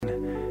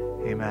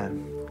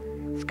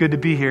Amen. It's good to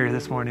be here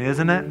this morning,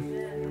 isn't it?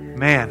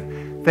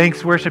 Man,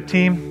 thanks worship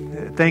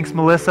team. Thanks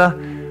Melissa.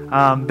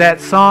 That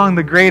song,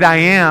 The Great I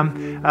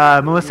Am,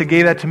 Melissa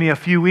gave that to me a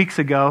few weeks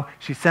ago.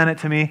 She sent it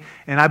to me,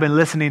 and I've been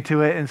listening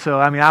to it. And so,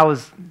 I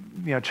was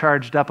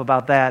charged up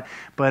about that.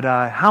 But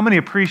how many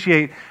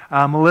appreciate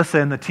Melissa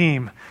and the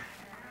team?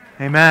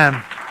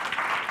 Amen.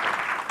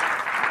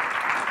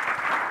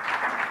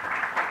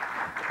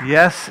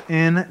 Yes,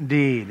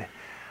 indeed.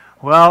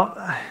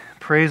 Well,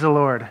 praise the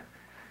Lord.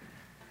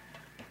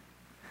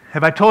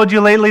 Have I told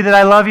you lately that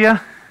I love you?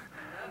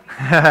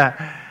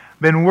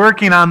 Been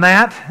working on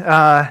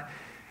that,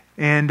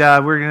 and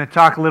we're going to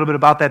talk a little bit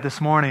about that this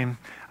morning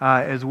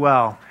as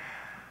well.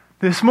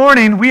 This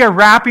morning, we are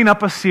wrapping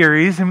up a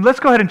series, and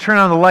let's go ahead and turn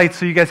on the lights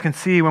so you guys can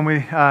see when we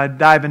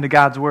dive into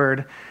God's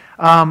Word.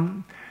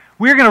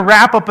 We're going to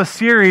wrap up a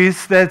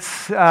series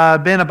that's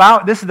been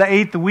about, this is the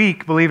 8th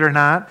week, believe it or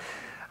not,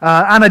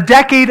 on a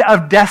decade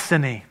of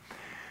destiny.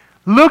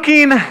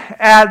 Looking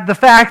at the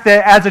fact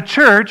that as a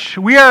church,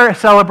 we are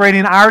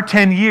celebrating our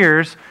 10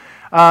 years,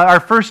 our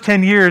first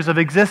 10 years of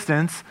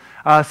existence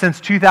since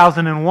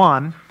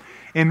 2001.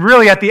 And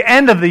really at the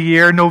end of the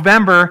year,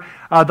 November,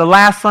 the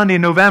last Sunday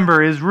in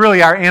November is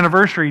really our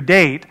anniversary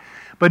date.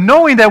 But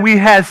knowing that we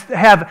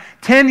have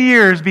 10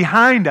 years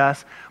behind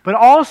us, but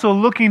also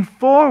looking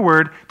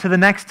forward to the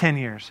next 10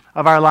 years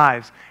of our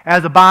lives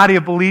as a body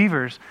of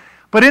believers.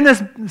 But in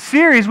this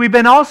series, we've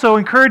been also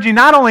encouraging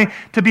not only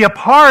to be a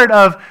part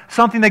of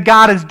something that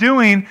God is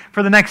doing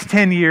for the next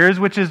 10 years,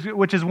 which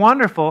is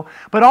wonderful,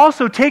 but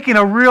also taking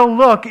a real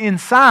look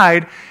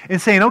inside and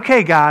saying,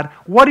 okay, God,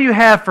 what do you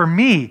have for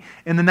me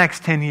in the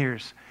next 10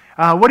 years?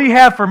 What do you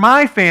have for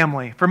my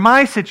family, for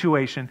my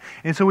situation?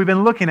 And so we've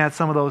been looking at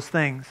some of those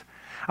things.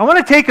 I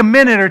want to take a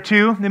minute or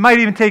two, it might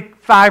even take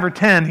 5 or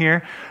 10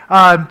 here,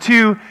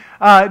 to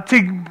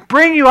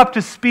bring you up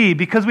to speed,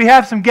 because we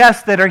have some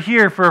guests that are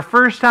here for a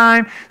first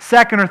time,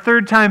 second or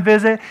third time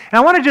visit. And I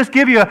want to just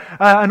give you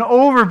an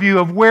overview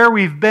of where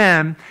we've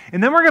been,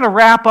 and then we're going to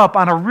wrap up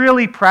on a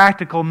really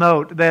practical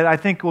note that I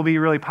think will be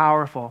really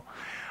powerful.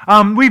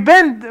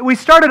 We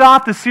started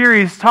off the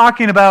series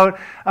talking about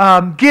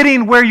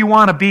getting where you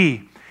want to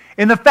be,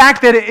 and the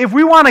fact that if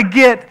we want to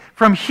get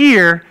from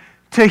here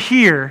to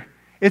here,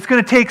 it's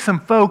going to take some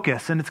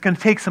focus and it's going to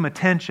take some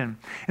attention.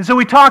 And so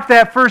we talked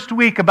that first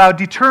week about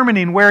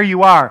determining where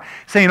you are,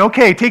 saying,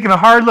 okay, taking a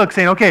hard look,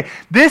 saying, okay,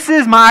 this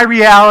is my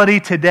reality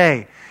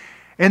today.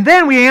 And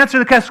then we answer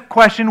the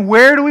question,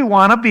 where do we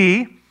want to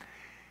be?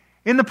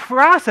 In the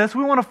process,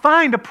 we want to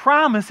find a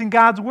promise in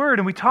God's Word.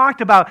 And we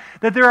talked about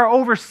that there are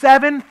over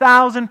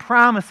 7,000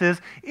 promises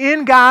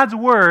in God's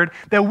Word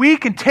that we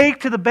can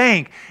take to the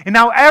bank. And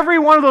now every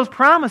one of those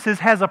promises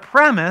has a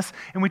premise.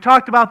 And we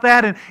talked about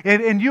that.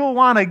 And you'll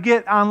want to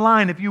get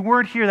online if you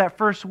weren't here that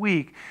first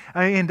week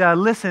and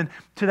listen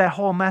to that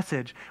whole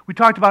message. We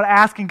talked about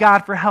asking God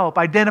for help,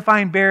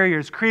 identifying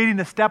barriers, creating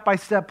a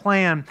step-by-step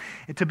plan,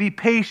 and to be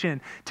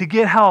patient, to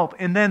get help.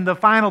 And then the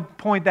final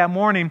point that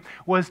morning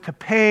was to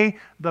pay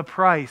the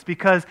price,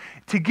 because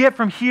to get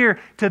from here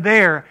to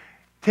there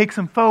takes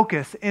some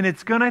focus, and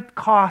it's going to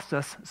cost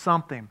us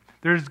something.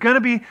 There's going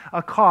to be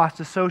a cost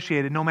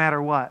associated no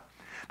matter what.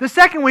 The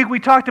second week we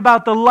talked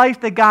about the life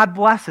that God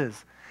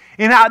blesses.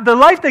 And the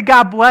life that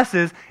God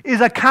blesses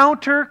is a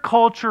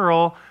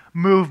counter-cultural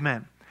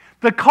movement.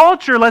 The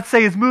culture, let's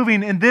say, is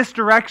moving in this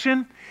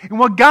direction, and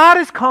what God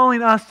is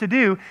calling us to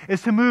do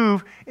is to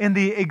move in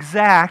the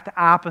exact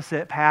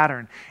opposite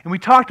pattern. And we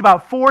talked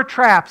about 4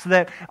 traps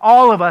that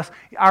all of us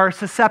are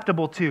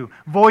susceptible to.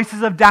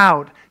 Voices of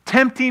doubt,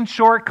 tempting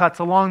shortcuts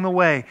along the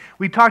way.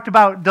 We talked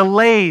about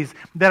delays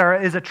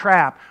that is a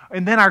trap.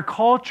 And then our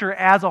culture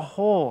as a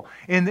whole.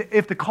 And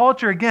if the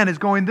culture, again, is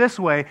going this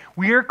way,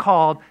 we are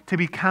called to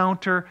be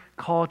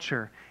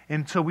counter-culture.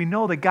 And so we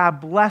know that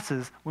God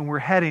blesses when we're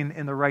heading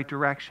in the right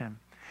direction.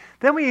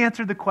 Then we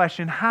answered the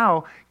question,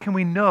 how can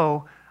we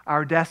know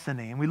our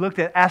destiny? And we looked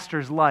at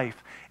Esther's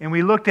life. And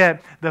we looked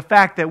at the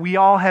fact that we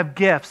all have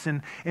gifts.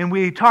 And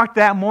we talked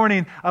that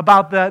morning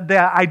about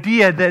the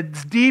idea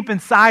that's deep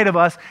inside of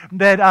us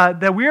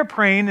that we're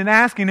praying and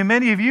asking, and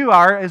many of you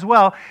are as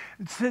well,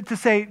 to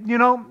say,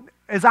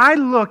 as I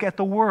look at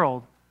the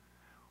world,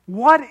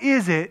 what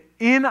is it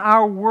in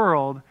our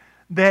world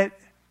that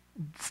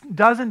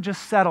doesn't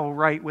just settle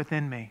right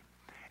within me?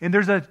 And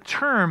there's a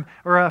term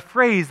or a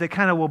phrase that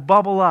kind of will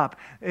bubble up,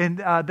 and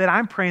that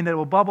I'm praying that it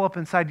will bubble up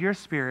inside your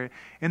spirit.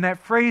 And that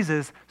phrase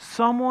is,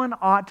 someone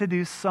ought to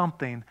do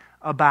something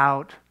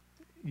about,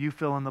 you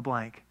fill in the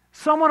blank.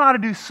 Someone ought to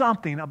do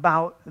something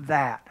about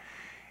that.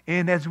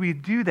 And as we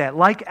do that,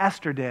 like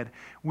Esther did,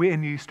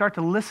 and you start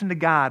to listen to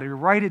God or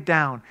write it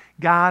down,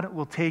 God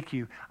will take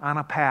you on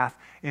a path,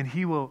 and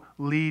He will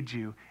lead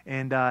you,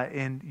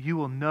 and you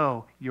will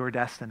know your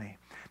destiny.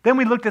 Then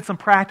we looked at some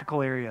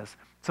practical areas,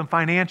 some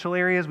financial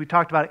areas. We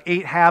talked about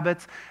 8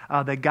 habits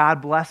that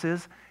God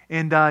blesses.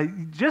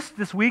 And just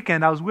this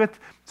weekend, I was with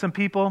some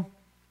people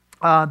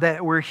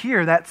that were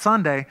here that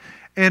Sunday.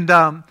 And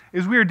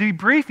as we were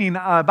debriefing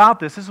about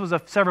this was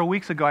several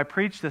weeks ago, I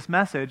preached this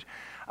message.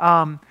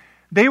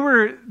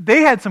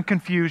 they had some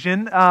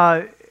confusion,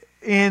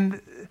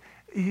 and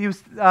he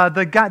was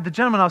the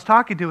gentleman I was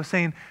talking to was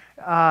saying,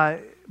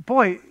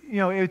 boy,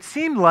 it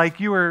seemed like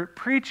you were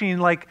preaching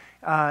like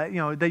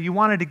that you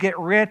wanted to get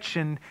rich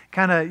and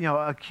kind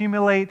of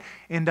accumulate,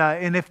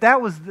 and if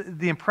that was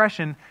the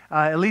impression,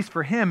 at least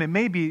for him, it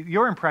may be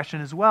your impression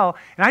as well.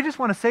 And I just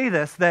want to say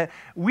this, that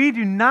we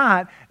do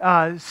not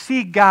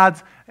seek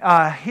God's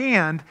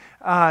hand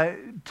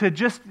to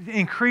just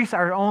increase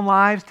our own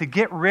lives, to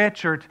get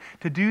rich or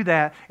to do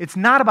that. It's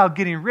not about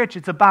getting rich.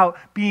 It's about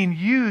being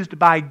used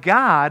by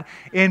God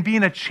and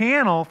being a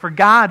channel for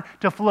God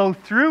to flow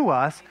through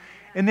us.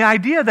 And the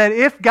idea that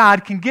if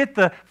God can get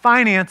the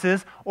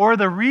finances or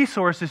the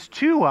resources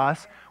to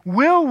us,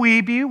 will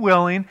we be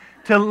willing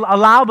to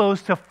allow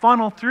those to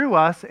funnel through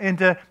us and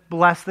to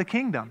bless the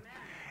kingdom?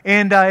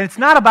 And it's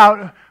not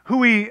about who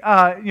we,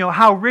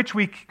 how rich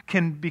we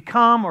can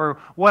become or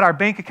what our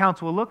bank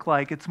accounts will look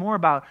like. It's more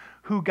about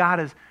who God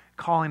is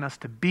calling us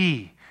to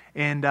be.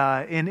 And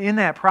in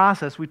that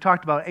process, we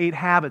talked about 8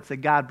 habits that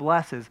God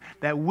blesses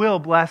that will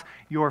bless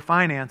your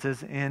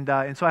finances. And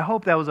so I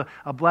hope that was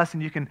a blessing.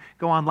 You can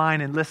go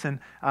online and listen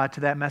to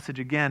that message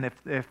again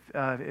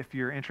if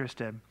you're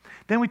interested.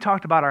 Then we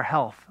talked about our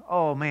health.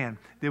 Oh man,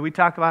 did we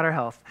talk about our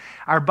health?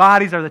 Our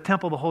bodies are the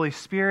temple of the Holy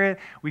Spirit.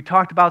 We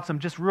talked about some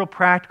just real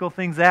practical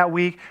things that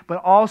week,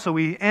 but also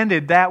we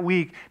ended that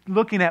week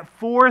looking at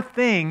 4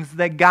 things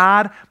that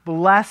God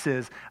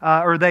blesses,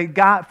 or that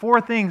God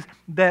 4 things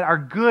that are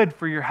good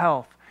for your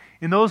health.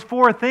 And those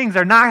 4 things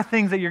are not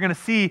things that you're going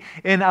to see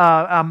in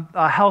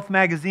a health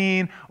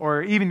magazine,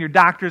 or even your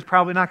doctor is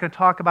probably not going to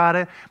talk about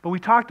it. But we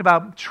talked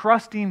about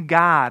trusting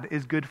God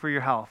is good for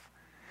your health.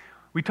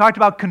 We talked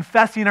about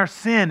confessing our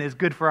sin is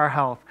good for our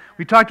health.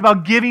 We talked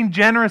about giving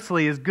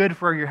generously is good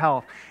for your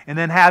health. And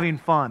then having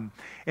fun.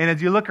 And as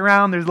you look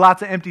around, there's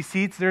lots of empty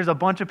seats. There's a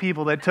bunch of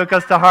people that took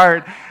us to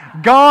heart,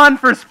 gone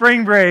for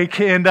spring break,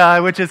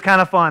 and which is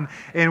kind of fun.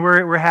 And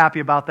we're happy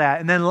about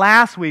that. And then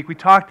last week, we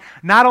talked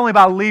not only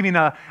about leaving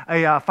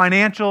a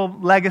financial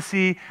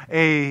legacy,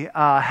 a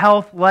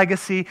health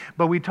legacy,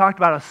 but we talked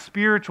about a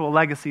spiritual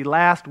legacy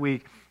last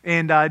week,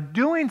 and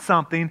doing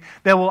something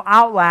that will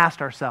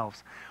outlast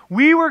ourselves.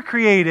 We were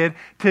created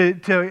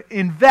to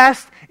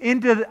invest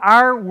into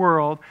our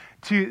world,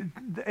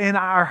 and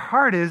our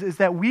heart is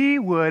that we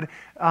would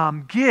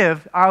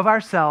give of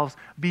ourselves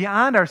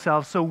beyond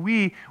ourselves, so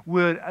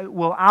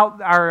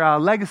our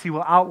legacy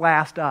will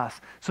outlast us.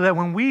 So that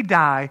when we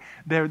die,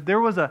 there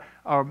was a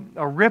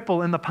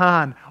ripple in the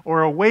pond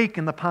or a wake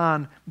in the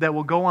pond that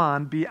will go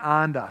on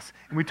beyond us.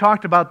 And we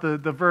talked about the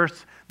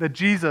verse that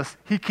Jesus,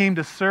 He came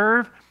to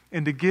serve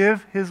and to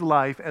give His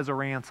life as a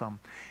ransom.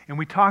 And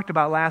we talked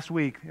about last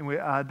week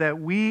that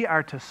we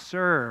are to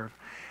serve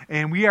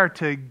and we are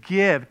to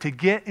give, to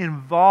get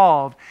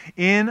involved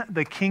in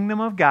the kingdom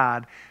of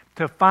God,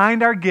 to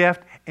find our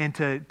gift and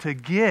to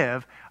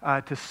give,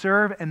 to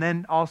serve, and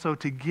then also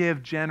to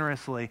give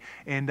generously.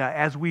 And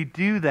as we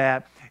do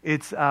that,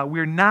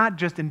 we're not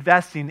just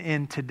investing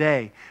in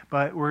today,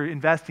 but we're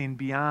investing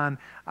beyond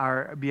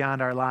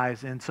our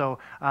lives. And so,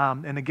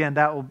 and again,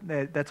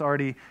 that's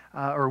already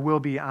or will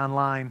be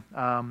online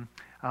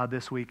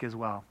this week as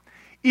well.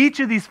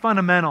 Each of these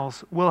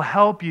fundamentals will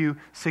help you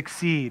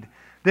succeed.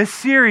 This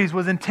series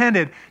was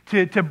intended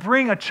to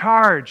bring a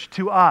charge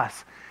to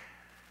us.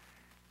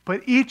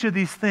 But each of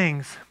these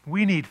things,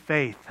 we need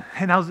faith.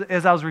 And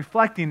as I was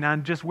reflecting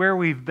on just where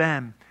we've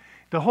been,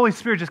 the Holy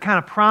Spirit just kind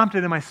of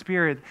prompted in my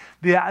spirit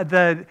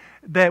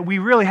that we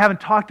really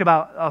haven't talked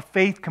about a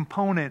faith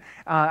component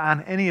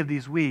on any of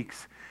these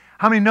weeks.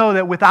 How many know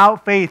that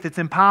without faith, it's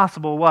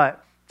impossible,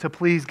 what? To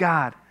please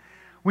God.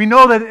 We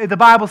know that the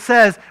Bible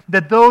says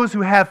that those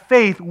who have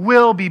faith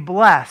will be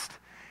blessed.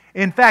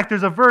 In fact,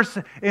 there's a verse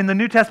in the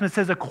New Testament that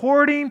says,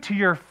 according to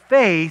your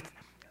faith,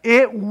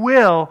 it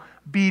will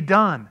be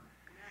done.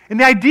 And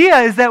the idea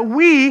is that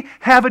we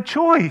have a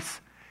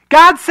choice.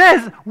 God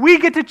says we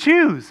get to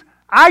choose.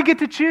 I get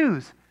to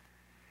choose.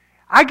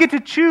 I get to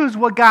choose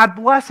what God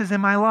blesses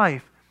in my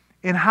life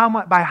and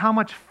by how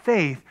much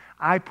faith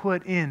I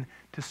put into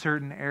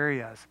certain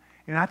areas.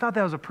 And I thought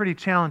that was a pretty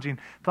challenging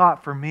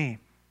thought for me.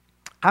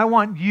 I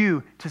want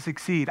you to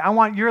succeed. I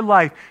want your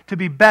life to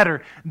be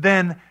better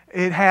than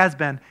it has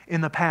been in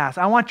the past.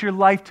 I want your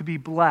life to be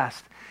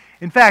blessed.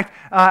 In fact,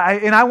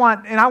 I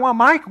want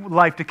my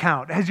life to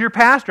count. As your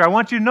pastor, I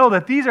want you to know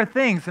that these are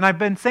things, and I've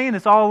been saying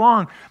this all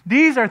along,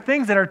 these are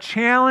things that are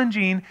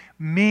challenging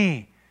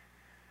me.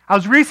 I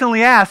was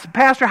recently asked,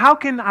 Pastor, how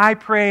can I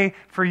pray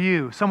for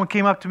you? Someone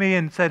came up to me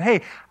and said,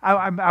 hey,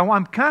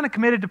 I'm kind of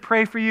committed to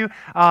pray for you.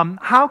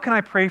 How can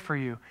I pray for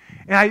you?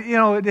 And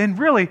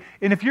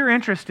and if you're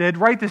interested,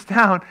 write this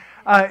down.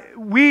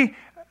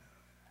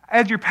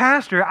 As your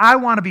pastor, I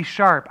want to be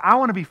sharp. I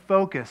want to be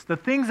focused. The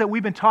things that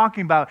we've been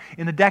talking about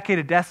in the Decade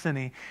of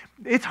Destiny,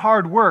 it's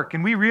hard work,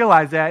 and we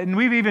realize that. And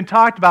we've even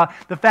talked about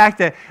the fact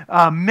that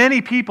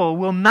many people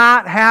will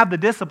not have the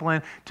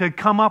discipline to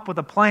come up with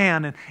a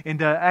plan and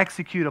to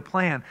execute a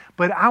plan.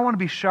 But I want to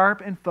be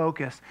sharp and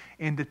focused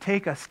and to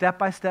take a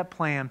step-by-step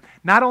plan,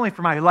 not only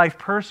for my life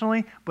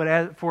personally,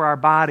 but for our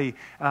body,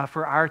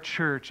 for our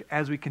church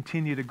as we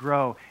continue to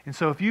grow. And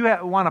so if you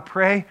want to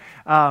pray,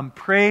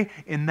 pray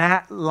in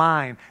that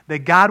line, that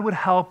God would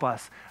help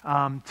us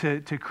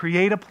to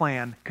create a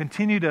plan,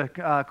 continue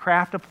to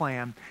craft a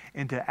plan,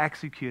 and to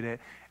execute it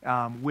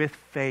with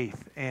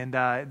faith, and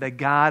that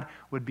God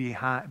would be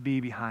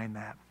behind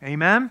that.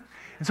 Amen?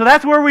 And so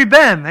that's where we've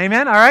been.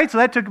 Amen? All right? So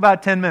that took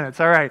about 10 minutes.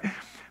 All right.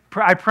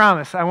 I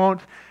promise I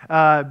won't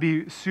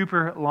be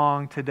super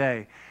long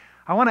today.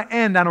 I want to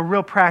end on a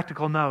real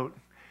practical note.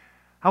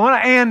 I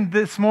want to end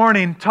this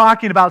morning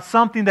talking about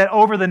something that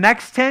over the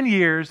next 10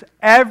 years,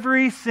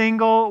 every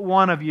single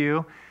one of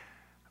you,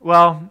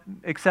 well,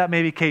 except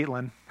maybe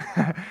Caitlin.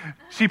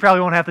 She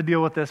probably won't have to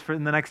deal with this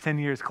in the next 10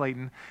 years,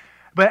 Clayton.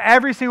 But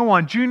every single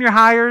one, junior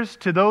hires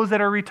to those that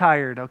are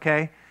retired,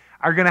 okay,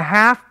 are going to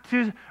have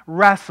to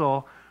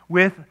wrestle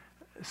with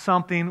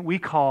something we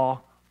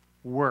call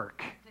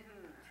work.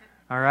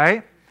 All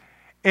right?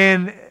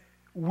 And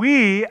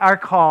we are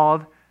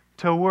called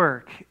to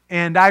work.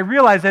 And I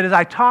realize that as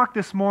I talk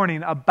this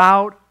morning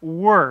about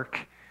work,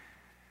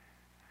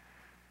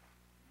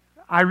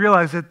 I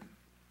realize that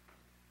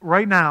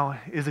right now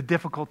is a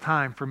difficult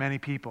time for many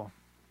people.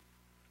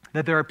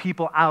 That there are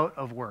people out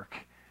of work.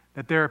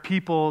 That there are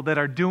people that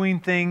are doing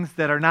things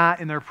that are not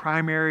in their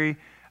primary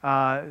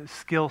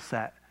skill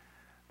set.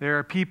 There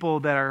are people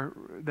that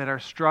are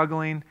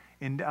struggling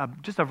in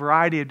just a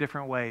variety of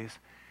different ways.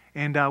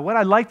 And what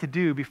I'd like to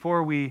do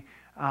before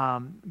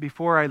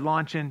I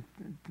launch in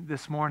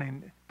this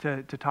morning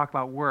to talk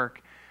about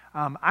work,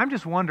 I'm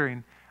just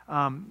wondering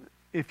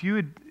if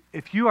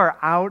you are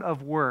out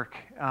of work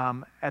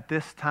at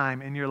this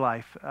time in your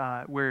life,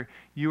 where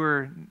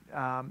you're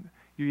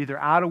either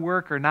out of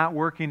work or not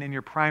working in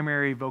your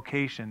primary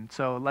vocation.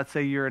 So let's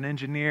say you're an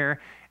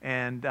engineer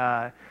and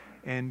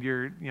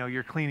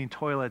you're cleaning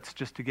toilets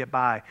just to get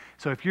by.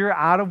 So if you're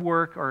out of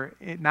work or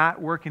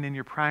not working in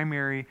your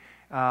primary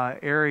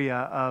area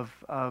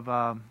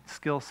of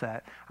skill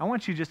set, I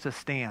want you just to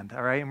stand,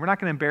 all right? And we're not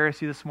going to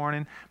embarrass you this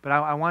morning, but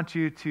I want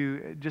you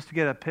to just to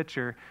get a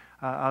picture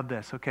of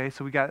this, okay?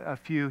 So we got a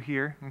few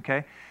here,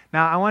 okay?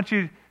 Now I want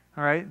you,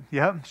 all right?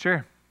 Yep,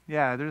 sure.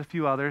 Yeah, there's a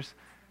few others.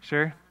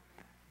 Sure.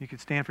 You could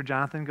stand for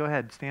Jonathan. Go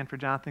ahead, stand for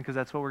Jonathan, because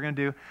that's what we're going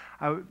to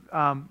do.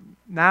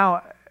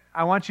 Now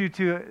I want you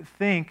to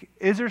think,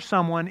 is there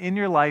someone in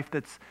your life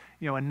that's,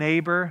 a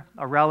neighbor,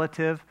 a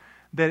relative,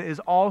 that is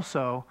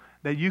also,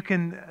 that you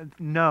can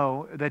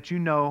know,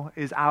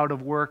 is out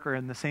of work or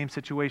in the same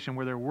situation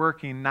where they're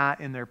working not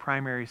in their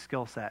primary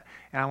skill set.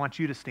 And I want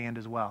you to stand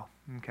as well,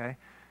 okay?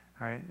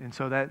 All right, and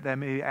so that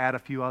may add a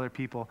few other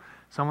people,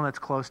 someone that's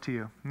close to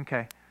you,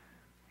 okay?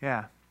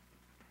 Yeah,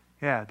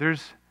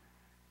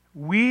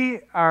 we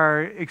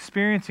are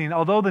experiencing,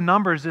 although the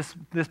numbers this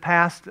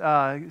past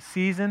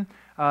season,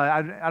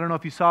 I don't know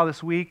if you saw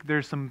this week,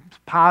 there's some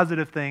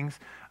positive things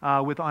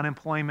with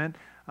unemployment.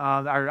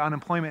 Our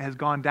unemployment has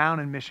gone down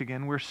in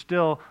Michigan. We're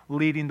still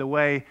leading the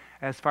way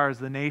as far as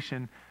the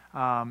nation,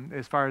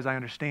 as far as I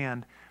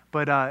understand.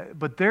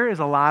 But there is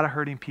a lot of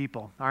hurting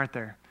people, aren't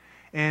there?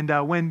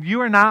 And when you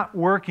are not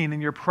working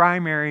in your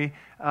primary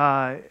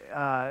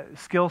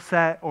skill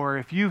set, or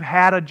if you've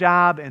had a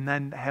job and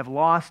then have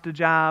lost a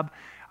job,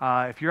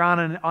 if you're on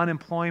an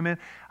unemployment,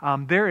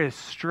 there is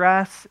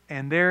stress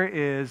and there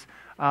is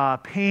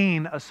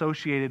pain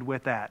associated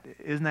with that.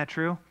 Isn't that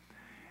true?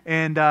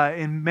 And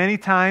many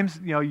times,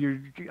 you're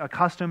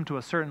accustomed to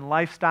a certain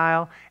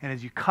lifestyle, and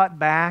as you cut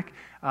back,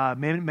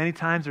 many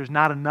times there's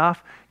not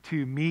enough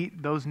to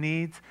meet those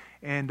needs.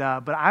 And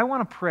but I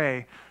want to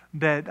pray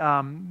that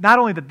not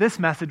only that this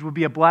message will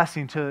be a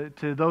blessing to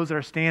those that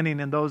are standing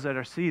and those that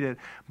are seated,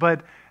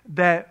 but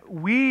that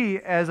we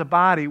as a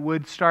body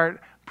would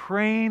start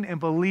praying and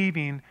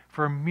believing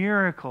for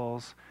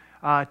miracles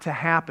to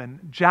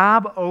happen.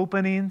 Job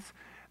openings,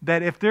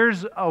 that if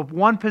there's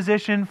one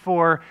position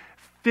for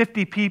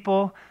 50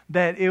 people,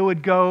 that it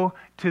would go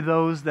to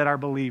those that are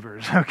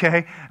believers,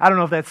 okay? I don't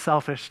know if that's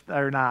selfish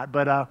or not,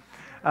 but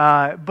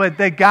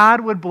that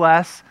God would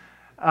bless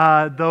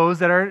those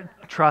that are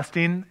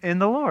trusting in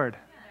the Lord.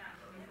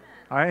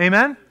 All right,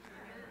 amen?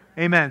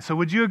 Amen. So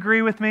would you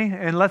agree with me?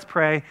 And let's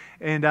pray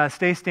and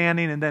stay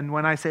standing, and then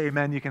when I say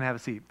amen, you can have a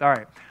seat. All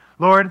right.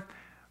 Lord,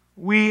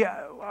 we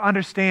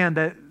understand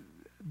that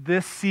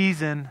this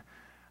season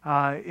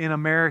in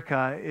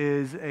America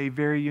is a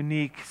very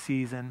unique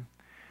season.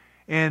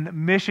 And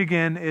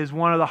Michigan is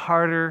one of the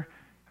harder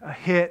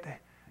hit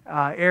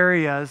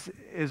areas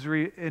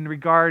in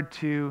regard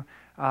to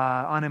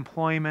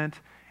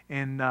unemployment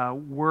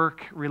and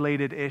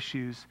work-related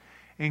issues.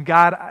 And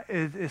God,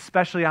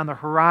 especially on the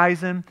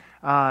horizon,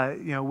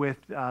 with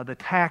the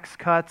tax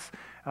cuts,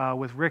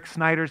 with Rick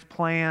Snyder's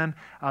plan,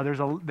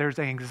 there's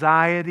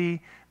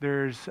anxiety,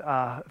 there's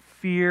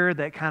fear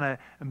that kind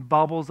of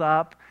bubbles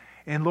up.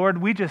 And Lord,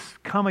 we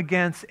just come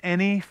against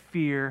any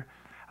fear.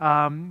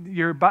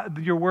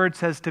 Your word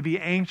says to be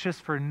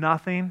anxious for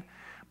nothing,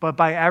 but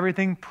by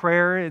everything,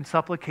 prayer and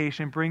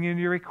supplication, bring in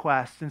your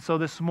requests. And so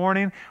this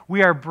morning,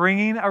 we are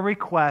bringing a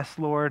request,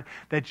 Lord,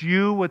 that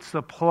you would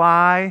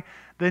supply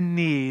the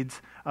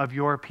needs of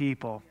your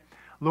people.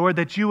 Lord,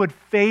 that you would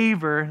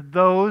favor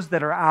those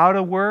that are out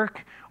of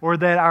work or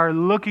that are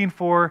looking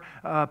for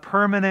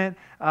permanent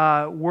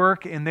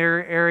work in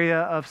their area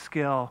of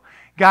skill.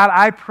 God,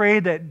 I pray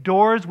that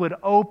doors would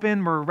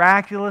open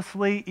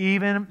miraculously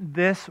even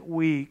this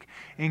week.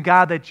 And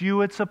God, that you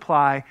would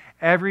supply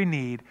every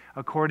need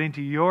according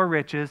to your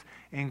riches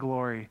and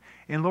glory.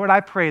 And Lord, I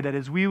pray that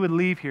as we would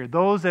leave here,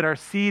 those that are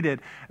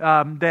seated,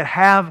 that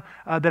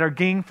are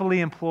gainfully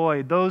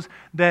employed, those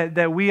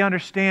that we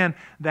understand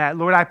that,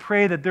 Lord, I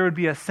pray that there would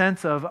be a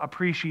sense of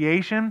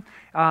appreciation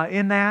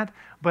in that,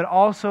 but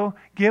also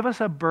give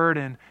us a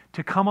burden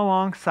to come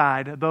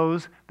alongside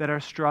those that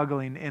are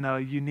struggling in a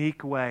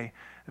unique way,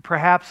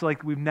 perhaps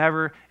like we've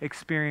never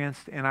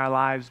experienced in our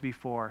lives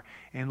before.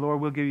 And Lord,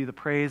 we'll give you the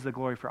praise, the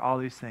glory for all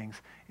these things.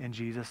 In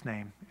Jesus'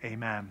 name,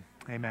 amen.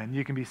 Amen.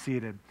 You can be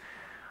seated.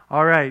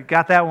 All right,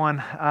 got that one.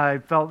 I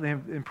felt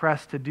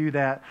impressed to do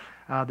that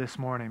this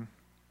morning.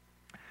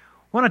 I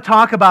want to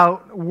talk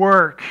about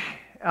work.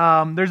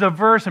 There's a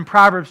verse in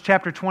Proverbs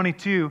chapter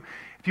 22,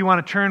 if you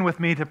want to turn with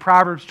me to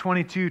Proverbs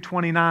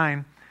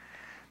 22:29,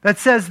 that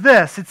says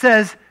this. It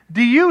says,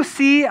 "Do you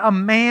see a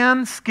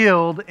man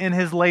skilled in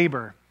his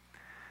labor?"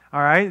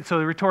 All right, so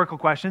the rhetorical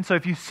question. So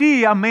if you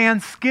see a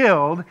man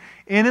skilled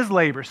in his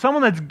labor,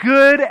 someone that's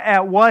good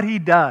at what he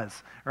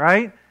does,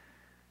 right?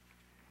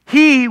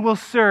 He will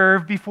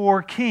serve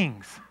before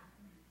kings.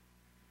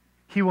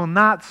 He will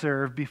not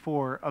serve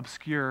before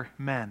obscure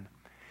men.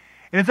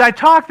 And as I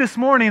talk this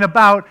morning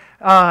about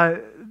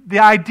the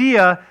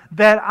idea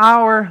that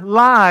our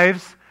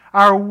lives,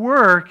 our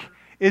work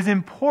is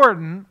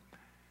important,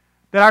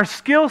 that our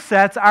skill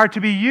sets are to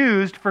be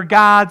used for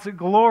God's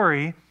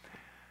glory,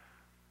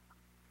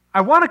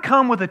 I want to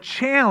come with a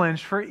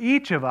challenge for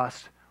each of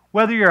us,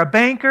 whether you're a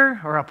banker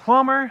or a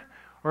plumber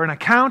or an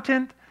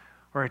accountant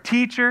or a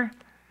teacher.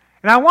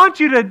 And I want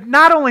you to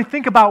not only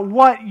think about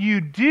what you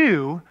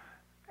do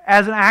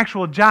as an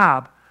actual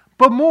job,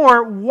 but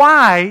more,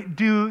 why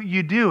do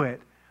you do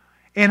it?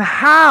 And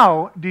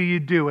how do you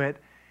do it?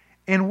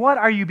 And what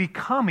are you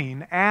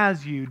becoming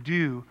as you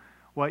do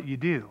what you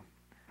do?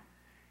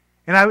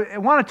 And I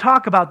want to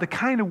talk about the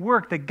kind of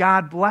work that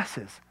God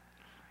blesses.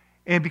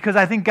 And because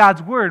I think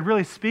God's Word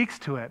really speaks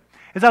to it.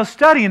 As I was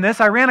studying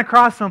this, I ran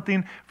across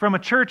something from a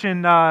church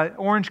in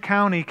Orange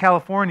County,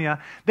 California.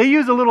 They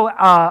use a little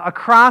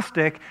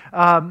acrostic,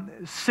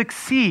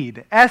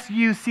 SUCCEED,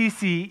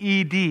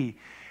 SUCCEED.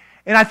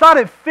 And I thought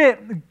it fit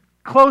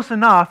close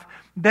enough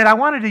that I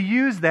wanted to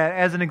use that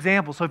as an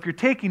example. So if you're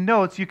taking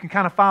notes, you can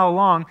kind of follow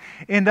along.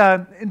 And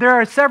there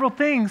are several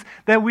things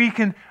that we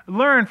can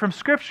learn from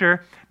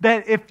Scripture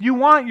that if you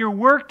want your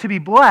work to be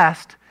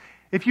blessed,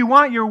 if you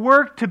want your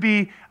work to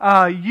be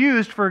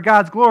used for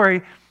God's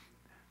glory,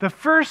 the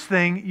first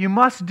thing you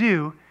must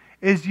do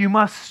is you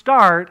must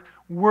start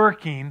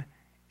working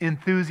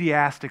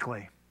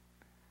enthusiastically.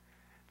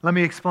 Let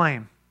me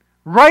explain.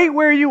 Right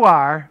where you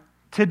are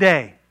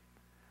today,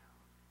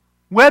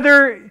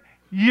 whether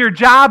your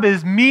job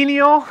is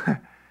menial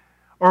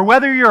or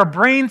whether you're a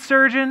brain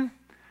surgeon,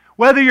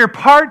 whether you're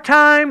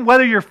part-time,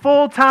 whether you're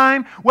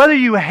full-time, whether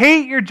you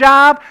hate your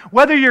job,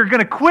 whether you're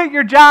going to quit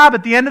your job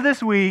at the end of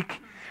this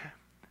week,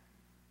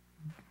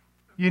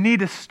 you need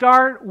to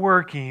start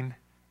working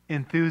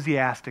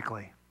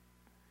enthusiastically.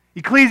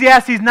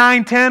 Ecclesiastes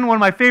 9:10, one of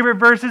my favorite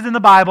verses in the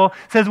Bible,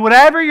 says,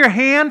 "Whatever your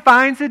hand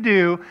finds to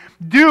do,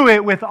 do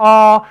it with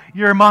all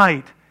your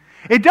might."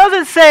 It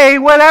doesn't say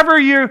whatever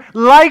you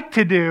like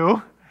to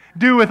do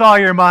with all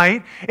your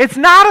might. It's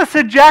not a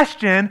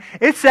suggestion.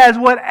 It says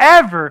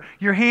whatever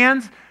your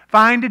hands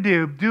find to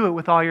do it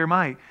with all your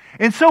might.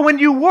 And so when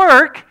you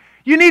work,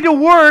 you need to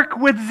work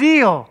with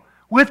zeal,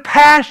 with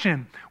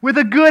passion, with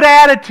a good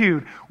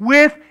attitude,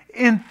 with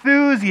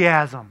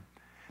enthusiasm.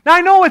 Now,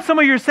 I know what some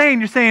of you are saying.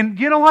 You're saying,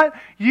 you know what?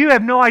 You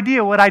have no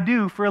idea what I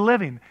do for a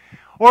living.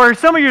 Or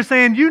some of you are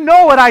saying, you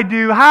know what I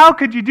do. How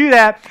could you do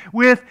that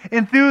with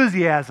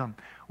enthusiasm?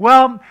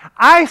 Well,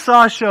 I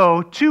saw a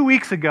show 2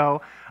 weeks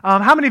ago.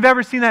 How many have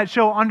ever seen that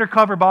show,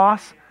 Undercover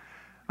Boss?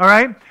 All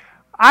right.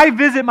 I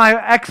visit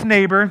my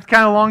ex-neighbor. It's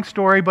kind of a long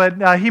story,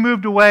 but he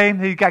moved away.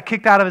 He got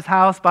kicked out of his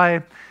house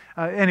by...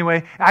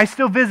 anyway, I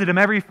still visit him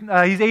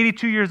he's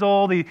 82 years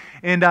old,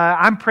 and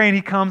I'm praying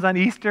he comes on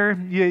Easter.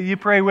 You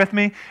pray with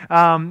me.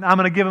 I'm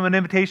going to give him an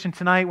invitation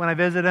tonight when I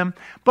visit him.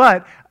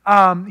 But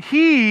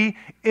he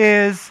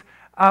is,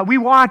 we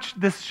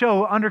watched this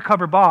show,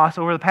 Undercover Boss,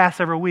 over the past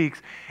several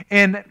weeks.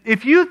 And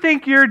if you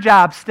think your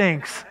job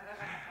stinks,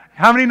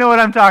 how many know what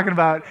I'm talking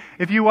about?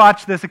 If you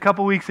watched this a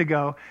couple weeks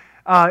ago,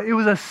 it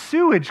was a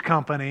sewage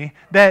company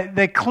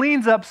that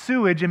cleans up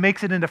sewage and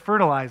makes it into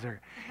fertilizer.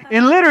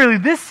 And literally,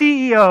 this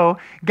CEO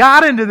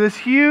got into this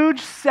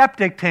huge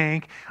septic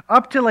tank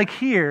up to like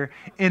here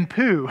in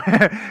poo.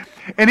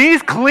 And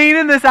he's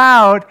cleaning this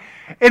out.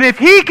 And if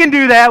he can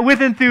do that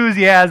with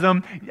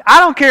enthusiasm, I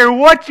don't care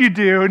what you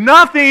do.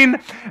 Nothing,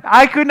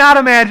 I could not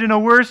imagine a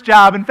worse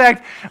job. In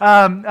fact,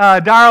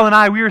 Darrell and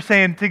I, we were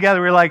saying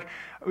together, we were like,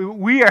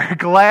 we are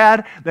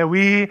glad that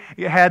we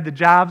had the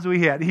jobs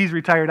we had. He's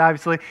retired,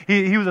 obviously.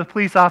 He was a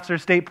police officer,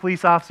 state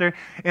police officer.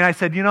 And I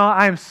said,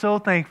 I am so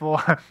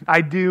thankful I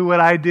do what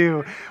I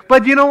do.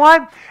 But you know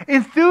what?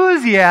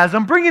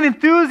 Enthusiasm, bringing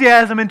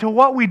enthusiasm into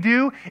what we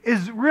do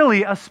is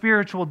really a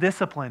spiritual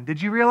discipline.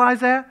 Did you realize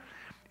that?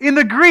 In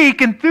the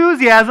Greek,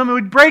 enthusiasm, we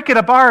would break it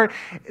apart,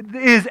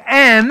 is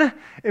en,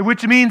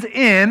 which means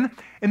in,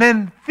 and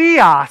then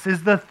theos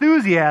is the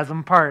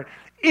enthusiasm part.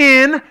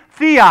 In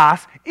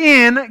theos,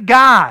 in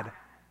God.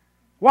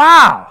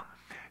 Wow.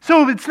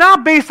 So it's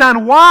not based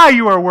on why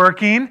you are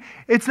working.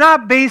 It's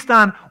not based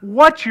on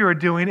what you're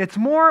doing. It's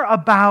more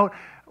about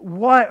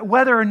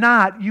whether or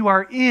not you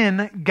are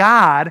in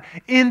God,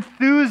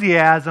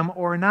 enthusiasm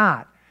or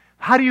not.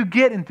 How do you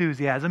get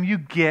enthusiasm? You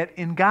get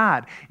in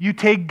God. You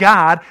take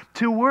God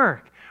to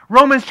work.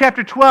 Romans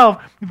chapter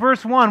 12,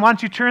 verse 1. Why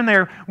don't you turn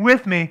there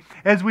with me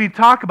as we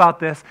talk about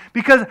this?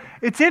 Because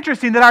it's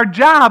interesting that our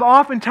job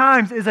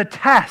oftentimes is a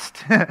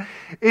test.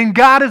 And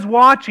God is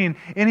watching,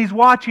 and He's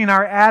watching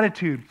our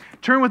attitude.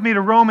 Turn with me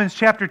to Romans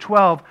chapter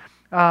 12,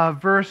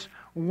 verse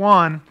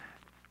 1.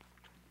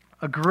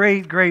 A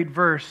great, great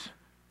verse.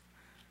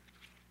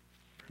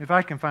 If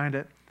I can find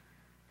it.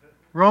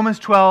 Romans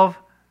 12,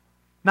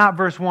 not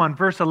verse 1,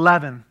 verse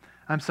 11.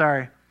 I'm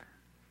sorry. It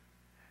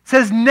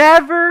says,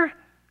 never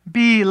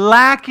be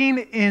lacking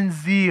in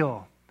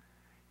zeal.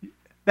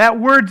 That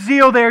word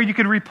zeal there, you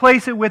could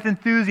replace it with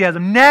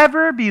enthusiasm.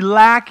 Never be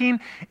lacking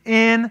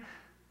in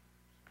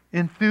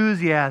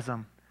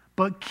enthusiasm,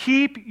 but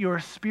keep your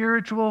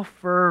spiritual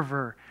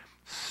fervor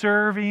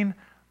serving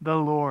the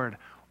Lord.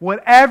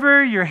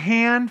 Whatever your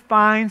hand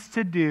finds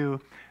to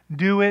do,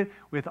 do it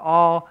with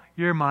all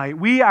your might.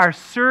 We are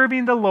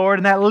serving the Lord,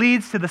 and that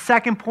leads to the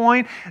second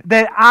point,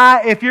 that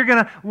if you're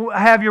going to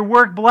have your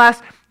work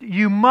blessed,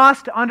 you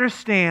must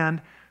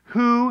understand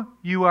who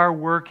you are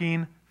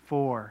working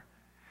for.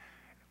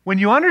 When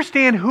you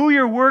understand who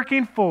you're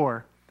working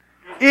for,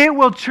 it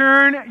will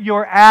turn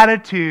your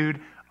attitude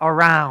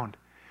around.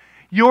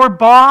 Your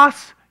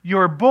boss,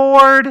 your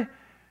board,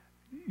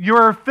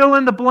 your fill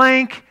in the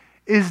blank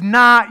is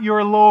not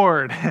your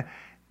Lord.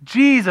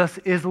 Jesus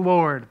is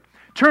Lord.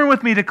 Turn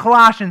with me to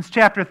Colossians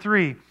chapter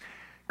 3.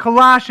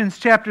 Colossians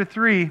chapter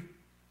 3,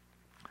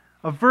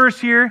 a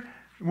verse here.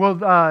 We'll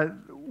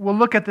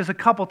look at this a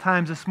couple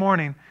times this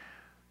morning.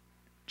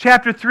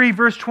 Chapter 3,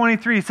 verse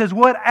 23, says,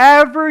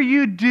 whatever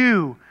you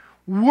do,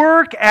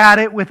 work at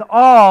it with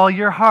all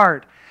your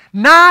heart.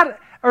 Not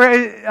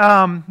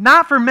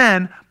for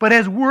men, but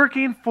as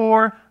working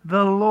for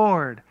the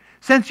Lord.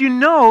 Since you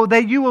know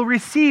that you will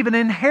receive an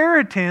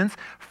inheritance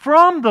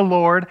from the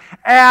Lord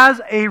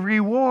as a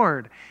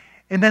reward.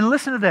 And then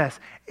listen to this.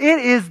 It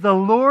is the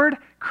Lord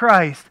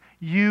Christ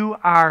you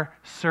are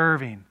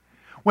serving.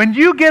 When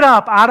you get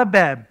up out of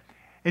bed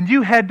and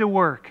you head to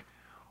work,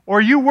 or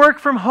you work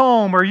from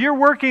home, or you're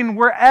working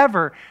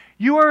wherever,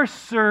 you are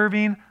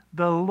serving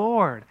the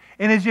Lord.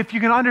 And as if you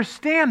can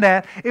understand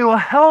that, it will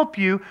help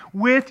you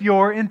with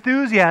your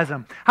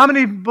enthusiasm. How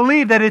many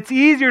believe that it's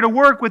easier to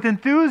work with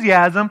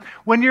enthusiasm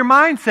when your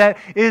mindset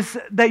is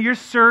that you're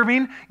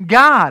serving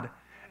God?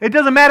 It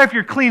doesn't matter if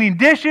you're cleaning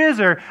dishes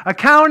or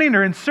accounting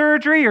or in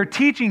surgery or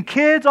teaching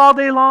kids all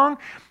day long.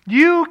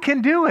 You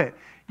can do it.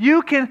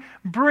 You can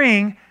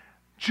bring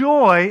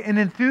joy and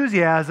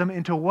enthusiasm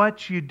into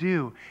what you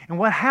do. And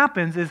what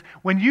happens is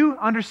when you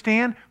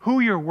understand who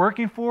you're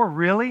working for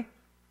really,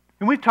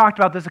 and we've talked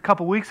about this a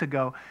couple weeks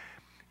ago,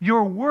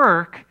 your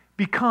work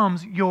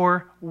becomes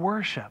your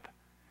worship.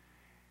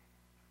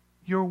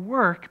 Your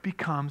work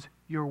becomes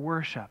your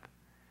worship.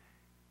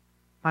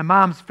 My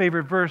mom's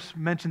favorite verse,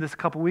 mentioned this a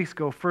couple weeks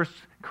ago, 1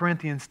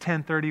 Corinthians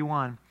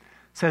 10:31,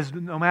 says,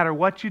 no matter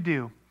what you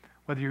do,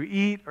 whether you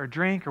eat or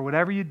drink or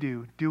whatever you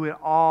do it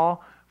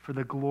all for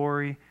the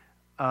glory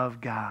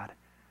of God.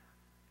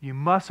 You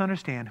must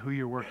understand who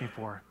you're working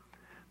for.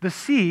 The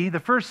C, the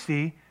first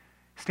C,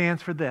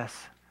 stands for this,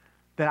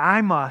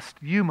 that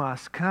you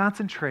must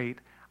concentrate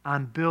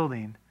on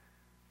building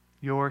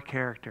your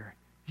character.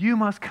 You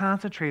must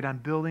concentrate on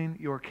building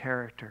your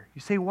character.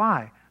 You say,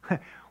 why?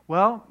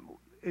 Well,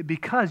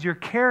 because your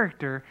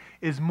character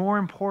is more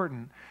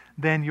important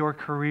than your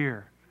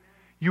career.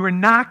 You are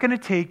not going to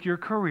take your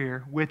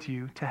career with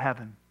you to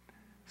heaven.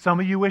 Some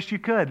of you wish you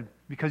could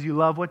because you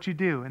love what you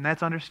do, and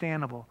that's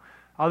understandable.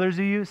 Others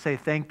of you say,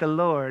 thank the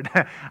Lord,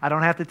 I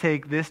don't have to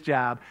take this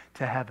job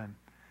to heaven.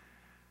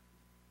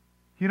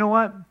 You know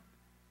what?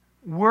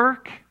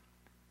 Work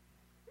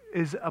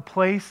is a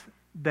place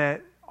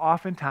that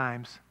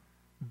oftentimes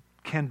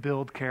can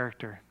build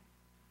character.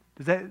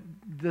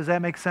 Does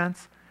that make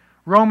sense?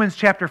 Romans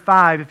chapter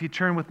 5, if you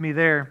turn with me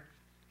there.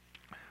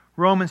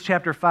 Romans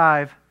chapter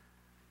 5,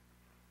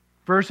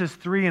 verses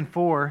 3 and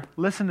 4.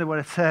 Listen to what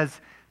it says.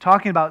 It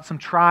talking about some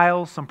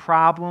trials, some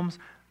problems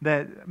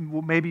that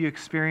maybe you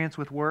experience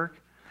with work.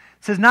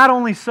 It says, not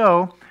only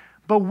so,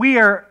 but we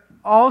are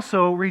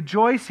also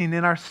rejoicing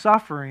in our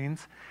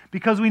sufferings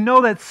because we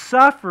know that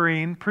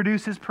suffering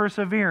produces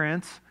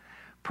perseverance,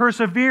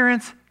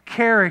 perseverance,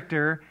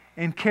 character,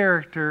 and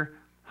character,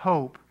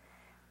 hope.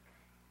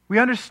 We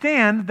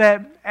understand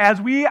that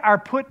as we are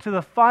put to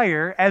the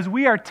fire, as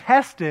we are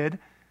tested,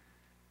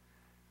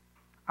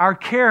 our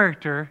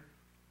character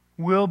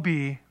will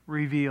be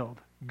revealed,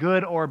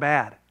 good or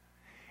bad.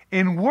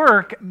 In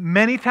work,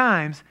 many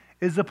times,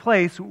 is the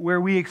place where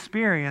we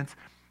experience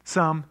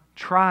some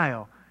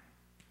trial.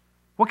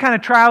 What kind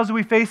of trials do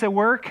we face at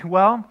work?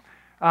 Well,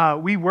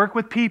 we work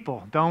with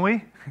people, don't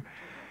we?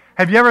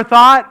 Have you ever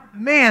thought,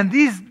 man,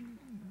 these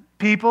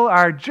people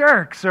are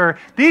jerks, or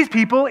these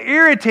people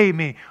irritate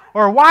me,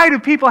 or why do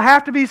people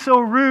have to be so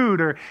rude,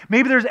 or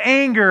maybe there's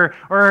anger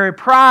or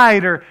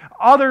pride or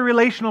other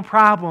relational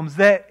problems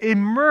that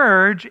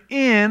emerge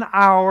in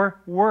our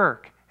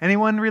work.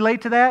 Anyone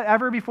relate to that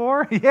ever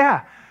before?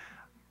 Yeah,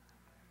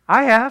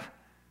 I have.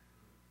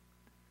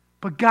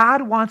 But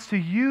God wants to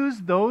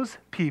use those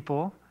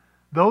people,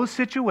 those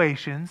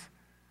situations,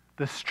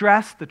 the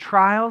stress, the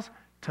trials,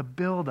 to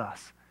build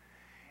us.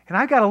 And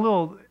I got a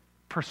little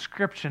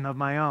prescription of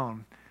my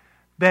own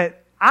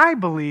that I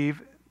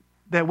believe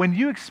that when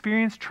you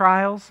experience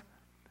trials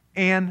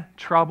and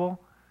trouble,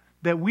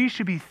 that we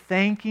should be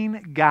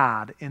thanking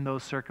God in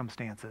those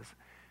circumstances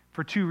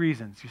for two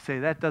reasons. You say,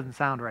 that doesn't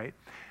sound right.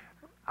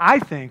 I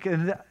think,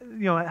 and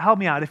help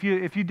me out. If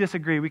you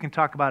disagree, we can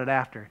talk about it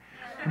after.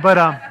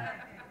 But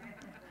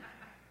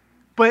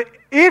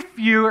if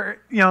you're,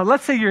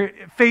 let's say you're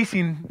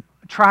facing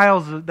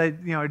trials that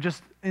are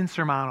just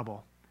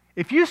insurmountable.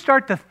 If you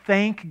start to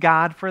thank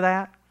God for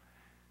that,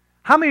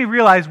 how many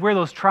realize where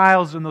those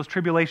trials and those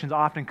tribulations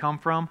often come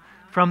from?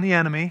 From the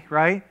enemy,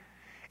 right?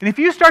 And if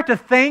you start to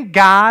thank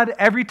God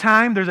every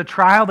time there's a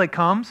trial that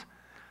comes,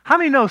 how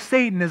many know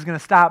Satan is going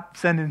to stop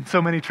sending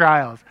so many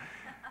trials?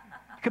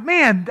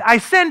 Man, I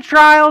send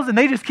trials and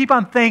they just keep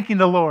on thanking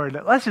the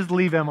Lord. Let's just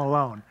leave him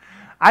alone.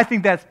 I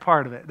think that's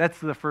part of it. That's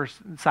the first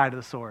side of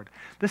the sword.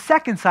 The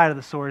second side of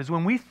the sword is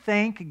when we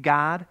thank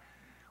God,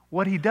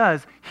 what he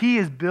does, he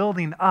is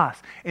building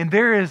us. And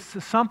there is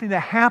something that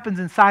happens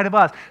inside of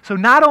us. So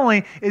not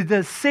only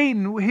does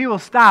Satan, he will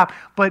stop,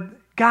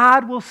 but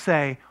God will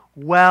say,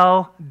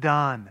 well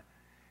done.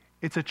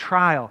 It's a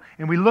trial.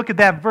 And we look at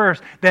that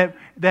verse, that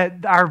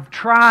our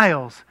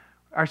trials,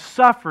 our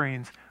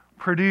sufferings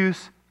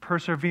produce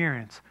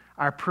perseverance.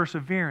 Our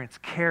perseverance,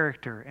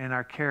 character, and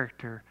our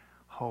character,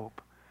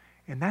 hope.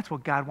 And that's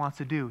what God wants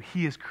to do.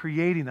 He is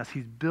creating us.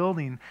 He's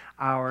building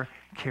our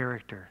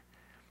character.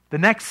 The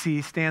next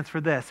C stands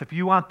for this. If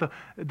you want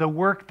the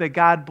work that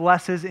God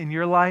blesses in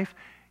your life,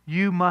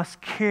 you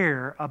must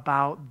care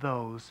about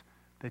those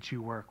that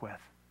you work with.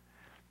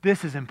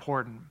 This is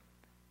important.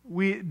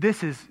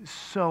 This is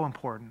so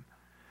important.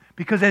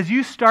 Because as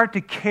you start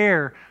to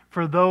care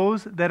for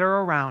those that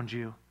are around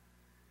you,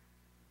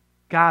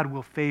 God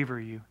will favor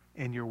you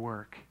in your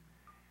work.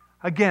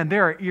 Again,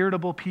 there are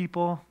irritable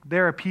people.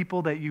 There are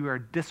people that you are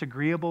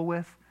disagreeable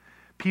with.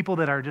 People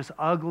that are just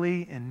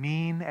ugly and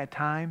mean at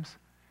times.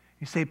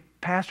 You say,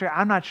 Pastor,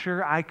 I'm not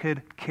sure I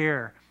could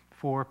care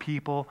for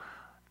people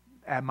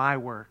at my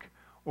work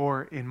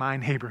or in my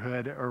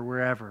neighborhood or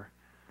wherever.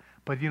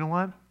 But you know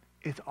what?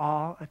 It's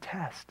all a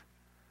test.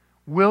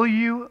 Will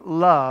you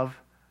love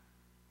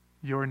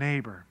your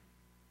neighbor?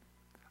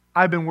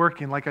 I've been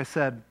working, like I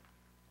said,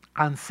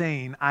 on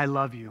saying I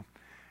love you.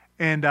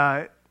 And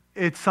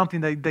it's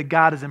something that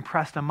God has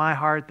impressed on my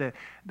heart that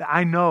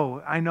I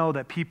know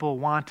that people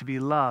want to be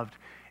loved.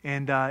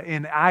 And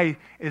I,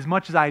 as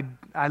much as I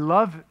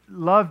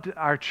loved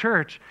our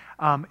church,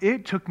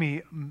 it took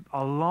me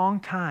a long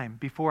time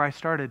before I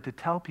started to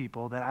tell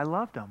people that I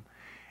loved them.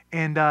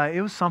 And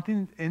it was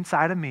something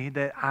inside of me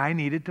that I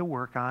needed to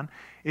work on.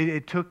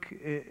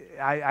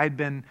 I'd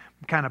been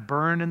kind of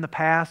burned in the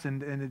past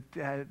and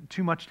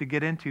too much to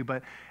get into,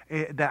 but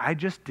that I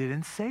just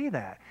didn't say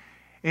that.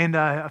 And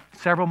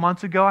several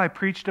months ago, I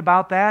preached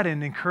about that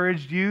and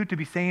encouraged you to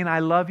be saying, I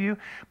love you.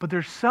 But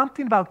there's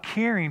something about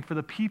caring for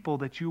the people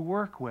that you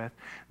work with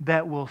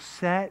that will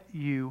set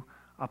you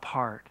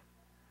apart.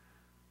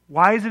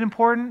 Why is it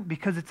important?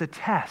 Because it's a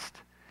test.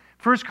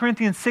 1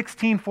 Corinthians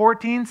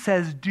 16:14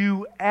 says,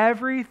 do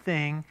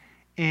everything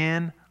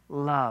in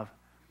love.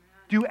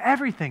 Do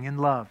everything in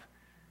love.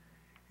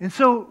 And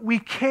so we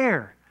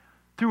care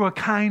through a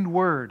kind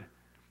word,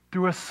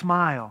 through a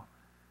smile,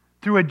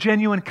 through a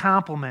genuine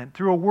compliment,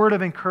 through a word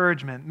of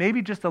encouragement,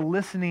 maybe just a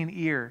listening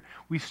ear.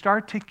 We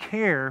start to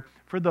care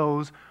for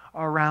those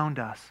around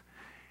us.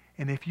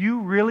 And if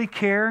you really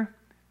care,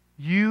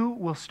 you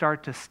will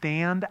start to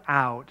stand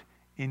out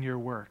in your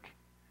work.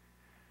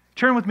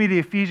 Turn with me to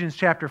Ephesians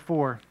chapter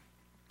 4.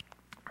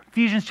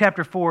 Ephesians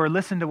chapter 4,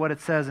 listen to what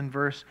it says in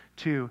verse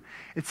 2.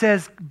 It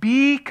says,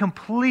 be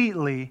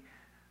completely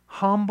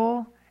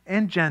humble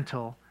and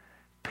gentle,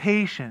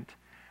 patient,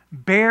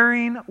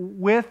 bearing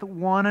with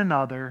one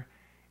another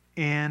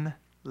in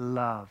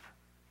love.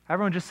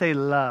 Everyone just say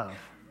love.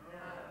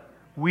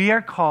 We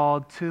are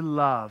called to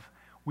love.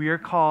 We are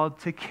called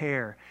to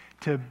care,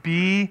 to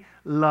be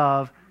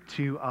love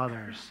to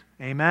others.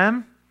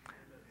 Amen?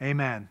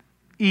 Amen.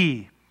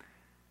 E,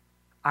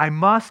 I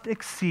must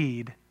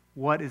exceed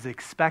what is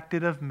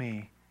expected of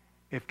me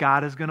if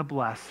God is going to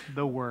bless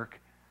the work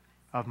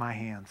of my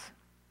hands.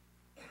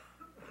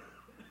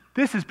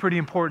 This is pretty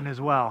important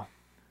as well.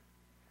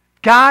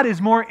 God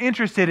is more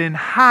interested in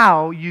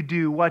how you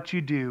do what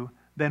you do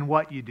than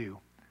what you do.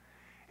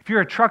 If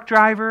you're a truck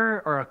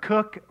driver or a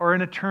cook or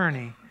an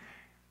attorney,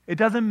 it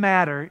doesn't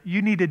matter.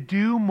 You need to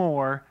do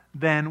more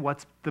than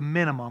what's the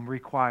minimum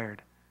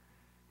required.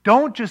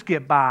 Don't just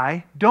get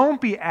by.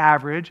 Don't be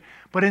average.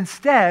 But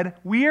instead,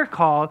 we are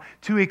called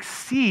to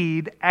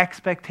exceed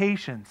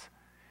expectations.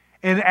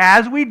 And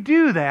as we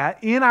do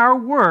that in our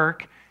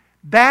work,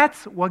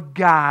 that's what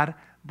God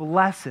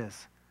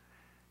blesses.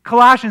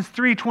 Colossians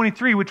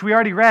 3:23, which we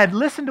already read,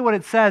 listen to what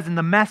it says in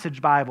the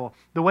Message Bible.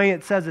 The way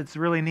it says it's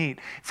really neat.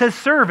 It says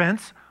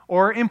servants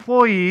or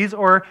employees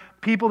or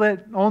people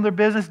that own their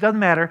business, doesn't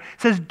matter.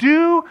 It says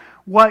do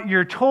what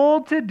you're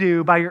told to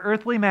do by your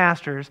earthly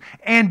masters,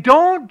 and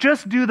don't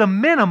just do the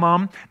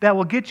minimum that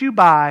will get you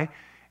by.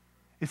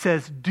 It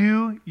says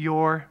do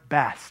your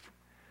best.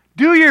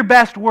 Do your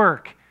best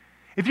work.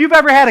 If you've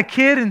ever had a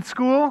kid in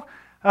school,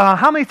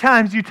 how many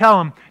times do you tell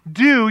them,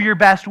 do your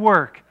best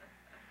work?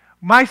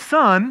 My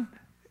son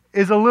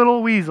is a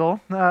little weasel,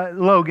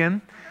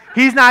 Logan.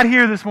 He's not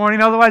here this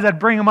morning, otherwise I'd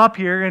bring him up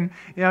here, and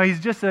he's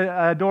just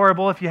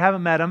adorable if you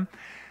haven't met him.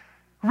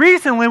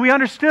 Recently, we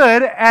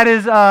understood at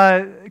his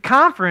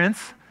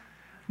conference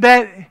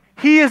that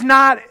he is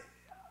not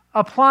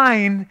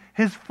applying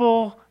his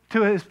full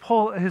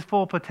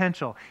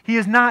potential. He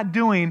is not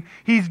doing,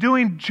 he's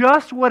doing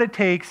just what it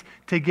takes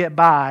to get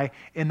by,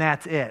 and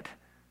that's it.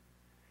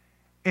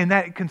 And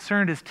that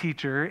concerned his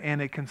teacher,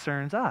 and it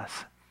concerns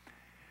us.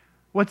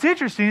 What's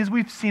interesting is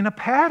we've seen a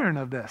pattern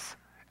of this.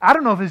 I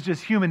don't know if it's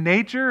just human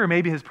nature or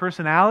maybe his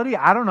personality.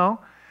 I don't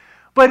know.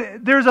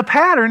 But there's a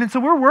pattern, and so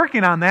we're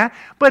working on that.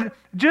 But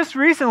just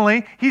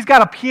recently, he's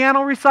got a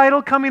piano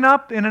recital coming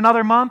up in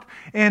another month.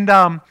 And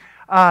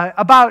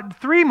about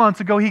 3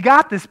 months ago, he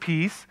got this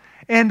piece.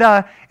 And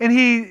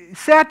he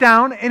sat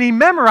down and he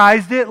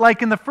memorized it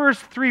like in the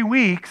first 3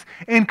 weeks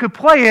and could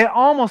play it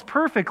almost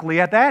perfectly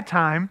at that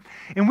time.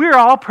 And we were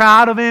all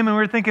proud of him, and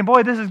we were thinking,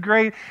 boy, this is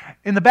great.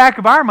 In the back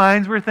of our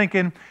minds, we're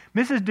thinking,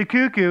 Mrs.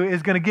 DeCuckoo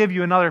is going to give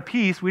you another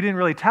piece. We didn't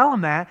really tell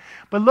him that.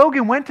 But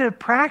Logan went to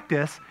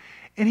practice,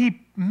 and he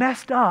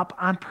messed up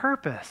on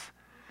purpose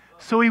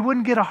so he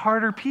wouldn't get a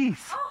harder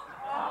piece.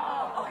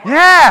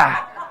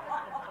 Yeah.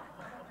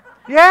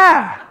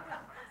 Yeah.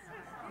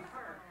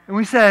 And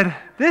we said,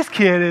 this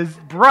kid is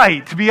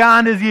bright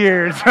beyond his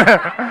years.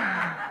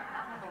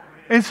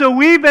 And so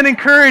we've been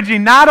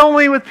encouraging, not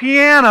only with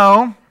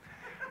piano,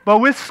 but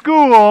with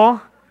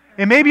school,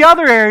 and maybe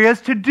other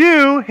areas, to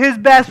do his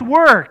best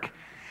work.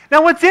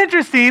 Now what's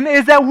interesting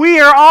is that we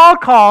are all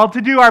called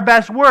to do our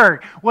best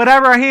work.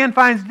 Whatever our hand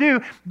finds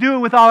to do it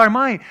with all our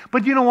might.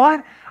 But you know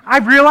what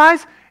I've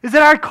realized is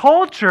that our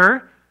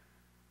culture,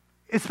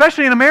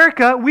 especially in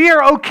America, we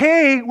are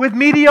okay with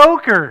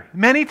mediocre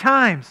many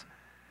times.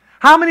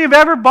 How many have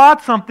ever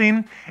bought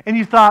something and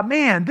you thought,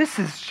 man, this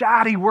is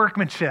shoddy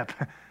workmanship?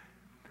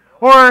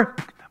 Or,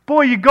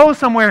 boy, you go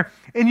somewhere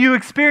and you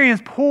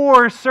experience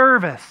poor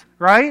service,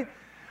 right?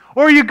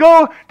 Or you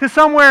go to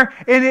somewhere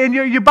and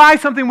you buy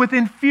something with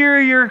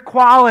inferior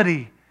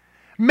quality.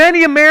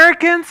 Many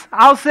Americans,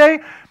 I'll say,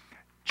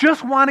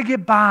 just want to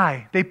get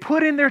by. They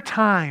put in their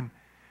time.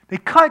 They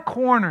cut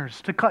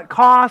corners to cut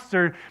costs,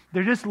 or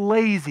they're just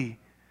lazy.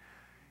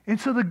 And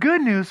so the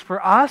good news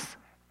for us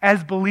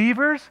as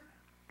believers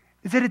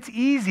is that it's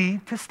easy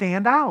to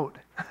stand out.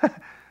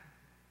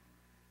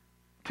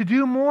 To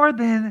do more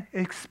than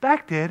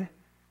expected.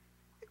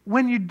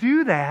 When you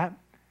do that,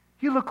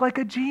 you look like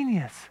a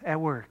genius at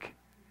work.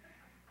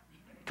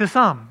 To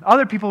some.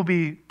 Other people will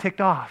be ticked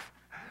off.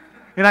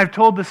 And I've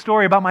told the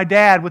story about my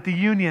dad with the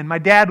union. My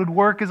dad would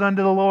work as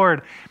unto the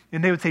Lord.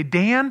 And they would say,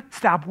 Dan,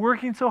 stop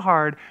working so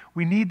hard.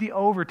 We need the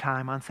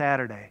overtime on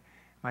Saturday.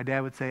 My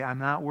dad would say, I'm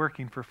not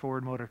working for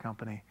Ford Motor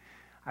Company.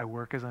 I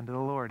work as unto the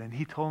Lord. And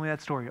he told me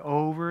that story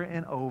over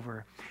and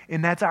over.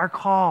 And that's our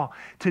call,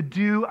 to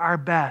do our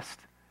best.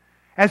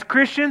 As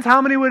Christians,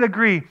 how many would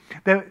agree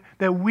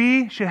that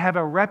we should have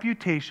a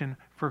reputation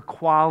for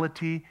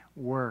quality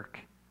work?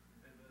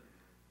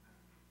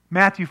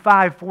 Matthew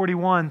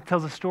 5:41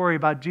 tells a story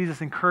about Jesus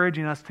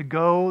encouraging us to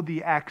go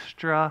the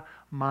extra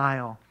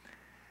mile.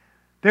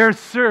 There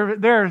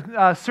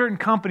are certain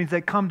companies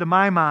that come to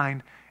my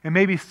mind, and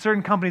maybe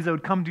certain companies that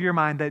would come to your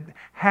mind, that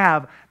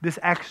have this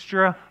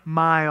extra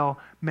mile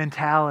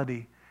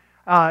mentality.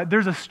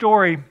 There's a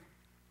story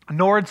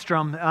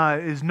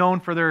Nordstrom is known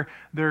for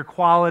their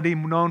quality,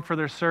 known for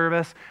their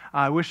service.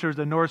 I wish there was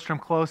a Nordstrom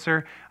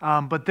closer.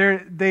 But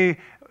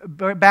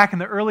back in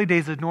the early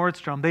days of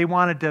Nordstrom, they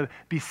wanted to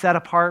be set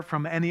apart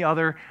from any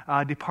other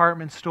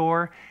department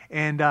store.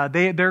 And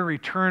their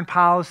return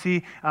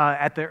policy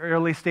at the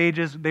early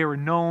stages, they were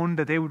known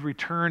that they would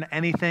return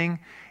anything.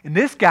 And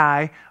this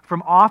guy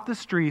from off the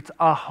streets,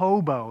 a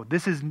hobo,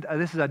 this is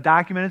a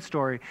documented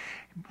story,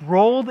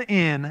 rolled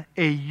in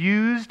a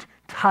used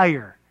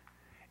tire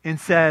and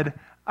said,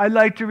 "I'd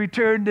like to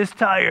return this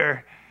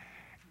tire."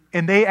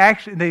 And they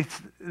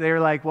were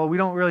like, "Well, we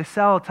don't really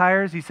sell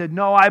tires." He said,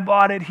 "No, I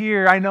bought it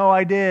here. I know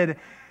I did."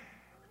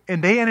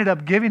 And they ended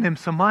up giving him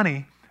some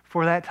money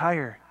for that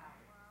tire,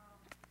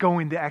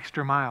 going the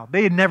extra mile.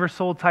 They had never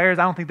sold tires.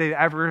 I don't think they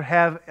ever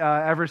have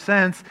ever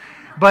since.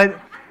 But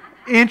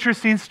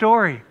interesting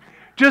story.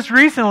 Just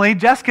recently,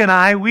 Jessica and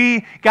I,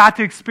 we got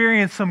to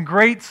experience some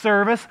great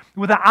service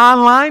with an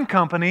online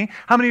company.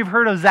 How many have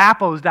heard of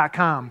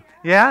Zappos.com?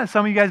 Yeah,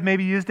 some of you guys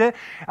maybe used it.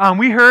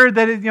 We heard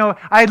that,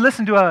 I had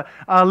listened to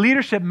a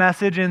leadership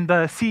message, and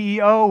the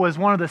CEO was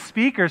one of the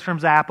speakers from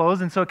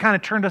Zappos, and so it kind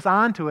of turned us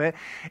on to it.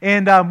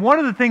 And one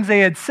of the things they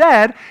had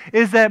said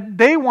is that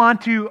they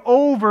want to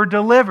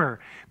over-deliver.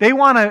 They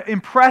want to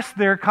impress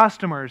their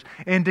customers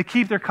and to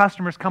keep their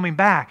customers coming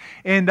back.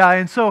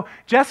 And so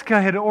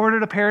Jessica had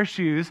ordered a pair of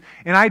shoes,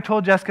 and I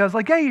told Jessica, I was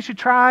like, "Hey, you should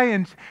try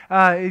and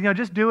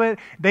just do it."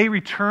 They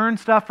return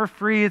stuff for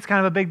free. It's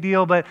kind of a big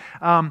deal, but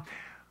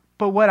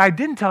what I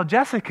didn't tell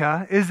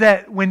Jessica is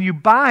that when you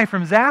buy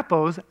from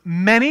Zappos,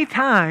 many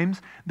times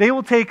they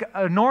will take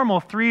a normal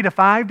 3 to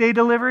 5 day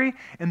delivery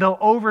and they'll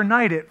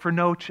overnight it for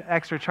no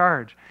extra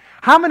charge.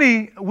 How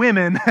many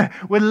women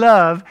would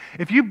love,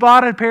 if you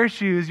bought a pair of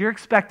shoes, you're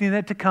expecting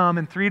it to come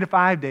in 3 to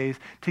 5 days,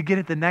 to get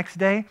it the next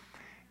day?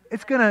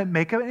 It's going to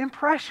make an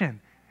impression.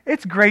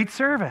 It's great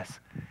service.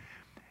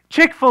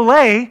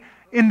 Chick-fil-A,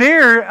 in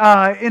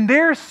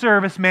their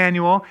service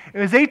manual,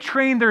 as they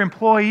train their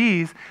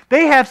employees,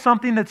 they have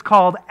something that's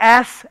called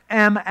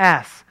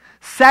SMS,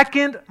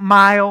 Second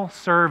Mile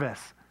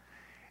Service.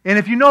 And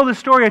if you know the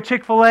story of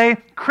Chick-fil-A,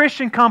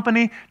 Christian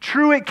company,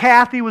 Truett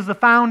Cathy was the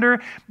founder,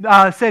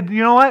 said,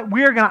 "You know what,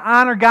 we are going to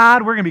honor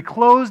God, we're going to be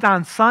closed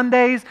on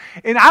Sundays."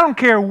 And I don't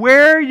care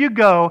where you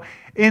go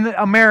in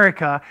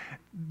America,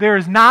 there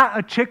is not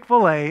a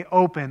Chick-fil-A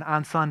open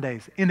on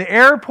Sundays. In the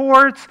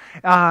airports,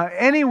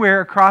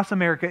 anywhere across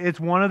America, it's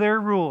one of their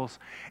rules.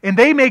 And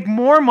they make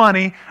more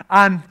money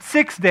on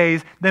 6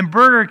 days than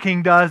Burger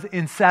King does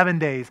in 7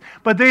 days.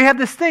 But they have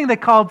this thing they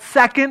called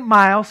Second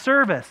Mile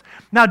Service.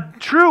 Now,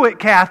 Truett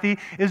Cathy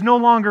is no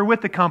longer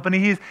with the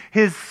company.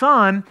 His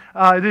son,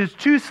 there's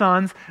 2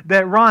 sons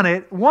that run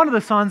it. One of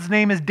the sons'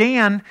 name is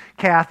Dan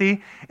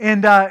Cathy,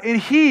 and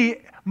he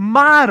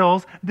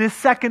models this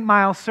second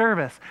mile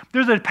service.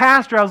 There's a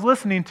pastor I was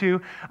listening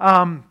to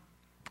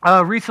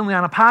recently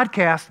on a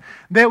podcast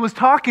that was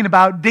talking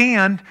about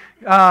Dan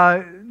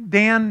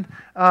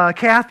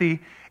Cathy,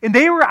 and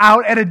they were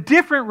out at a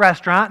different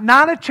restaurant,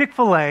 not a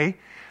Chick-fil-A.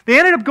 They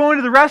ended up going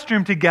to the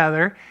restroom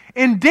together,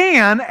 and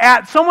Dan,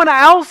 at someone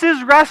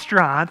else's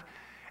restaurant,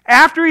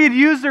 after he had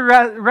used the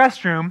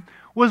restroom,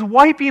 was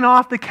wiping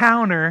off the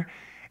counter,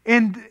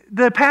 and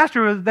the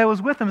pastor that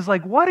was with him was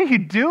like, "What are you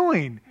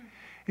doing?"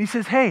 And he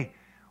says, "Hey,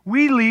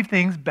 we leave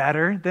things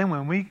better than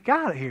when we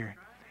got here."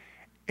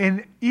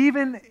 And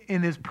even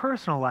in his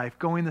personal life,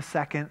 going the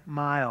second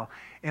mile.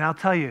 And I'll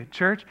tell you,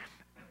 church,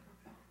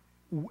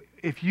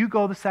 if you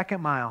go the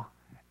second mile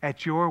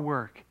at your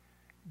work,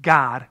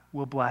 God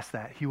will bless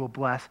that. He will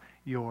bless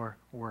your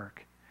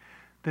work.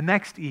 The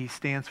next E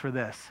stands for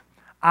this: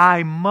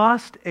 I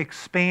must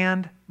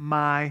expand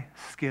my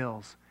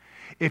skills.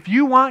 If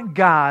you want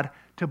God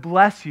to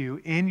bless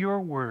you in your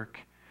work,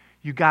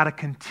 you got to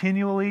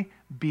continually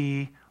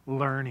be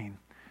learning.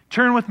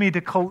 Turn with me to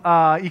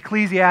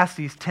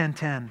Ecclesiastes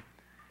 10:10.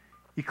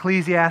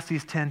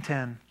 Ecclesiastes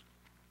 10:10.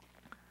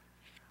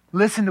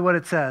 Listen to what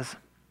it says.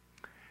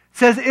 It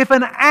says, "If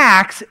an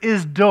axe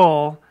is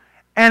dull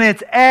and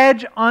its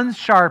edge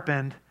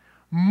unsharpened,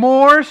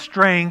 more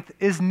strength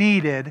is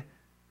needed,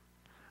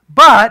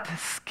 but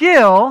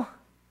skill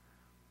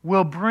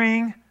will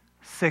bring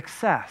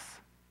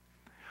success."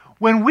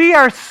 When we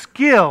are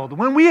skilled,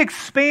 when we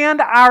expand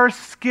our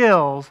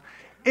skills,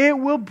 it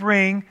will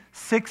bring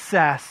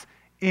success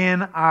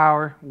in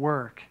our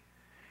work.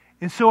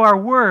 And so our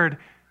word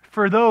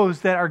for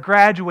those that are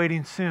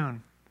graduating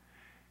soon: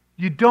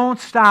 you don't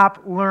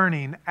stop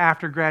learning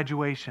after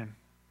graduation.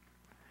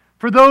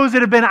 For those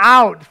that have been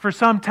out for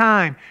some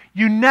time,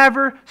 you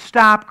never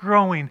stop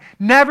growing,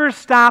 never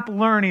stop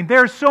learning.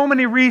 There are so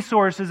many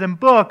resources and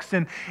books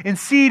and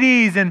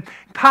CDs and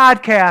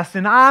podcasts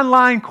and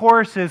online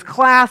courses,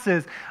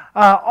 classes,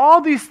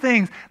 all these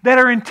things that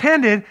are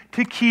intended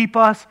to keep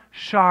us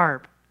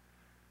sharp.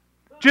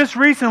 Just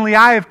recently,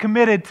 I have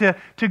committed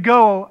to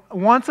go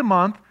once a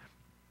month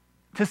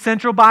to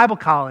Central Bible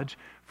College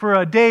for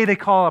a day they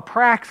call a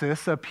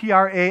praxis, a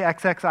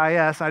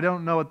Praxxis. I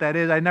don't know what that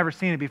is. I've never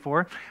seen it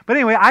before. But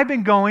anyway, I've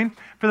been going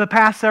for the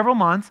past several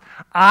months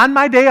on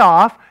my day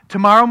off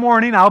Tomorrow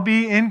morning, I'll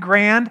be in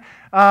Grand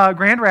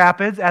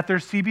Rapids at their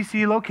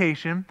CBC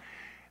location,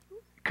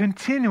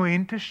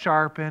 continuing to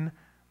sharpen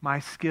my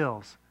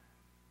skills.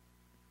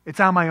 It's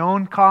on my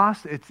own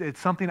cost. It's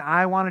something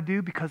I want to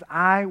do because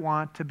I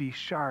want to be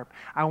sharp.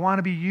 I want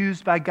to be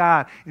used by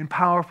God in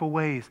powerful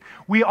ways.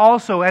 We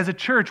also, as a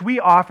church, we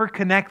offer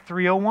Connect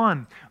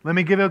 301. Let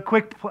me give a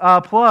quick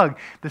plug.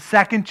 The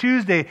second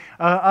Tuesday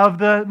of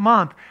the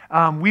month,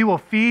 we will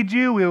feed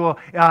you. We will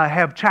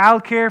have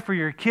childcare for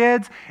your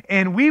kids.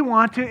 And we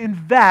want to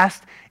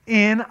invest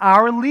in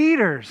our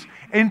leaders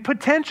and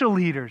potential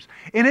leaders.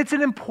 And it's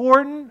an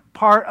important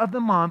part of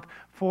the month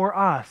for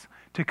us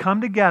to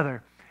come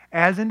together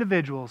as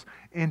individuals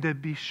and to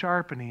be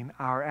sharpening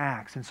our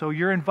axe. And so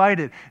you're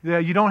invited.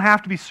 You don't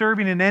have to be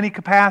serving in any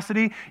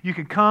capacity. You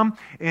can come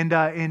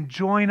and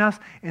join us,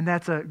 and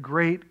that's a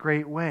great,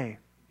 great way.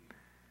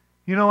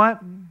 You know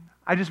what?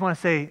 I just want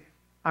to say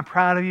I'm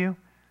proud of you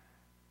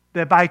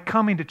that by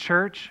coming to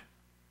church,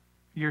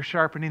 you're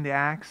sharpening the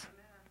axe.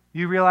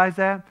 You realize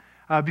that?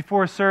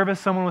 Before service,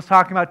 someone was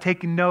talking about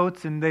taking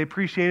notes, and they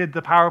appreciated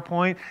the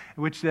PowerPoint,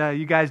 which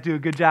you guys do a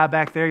good job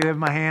back there. You have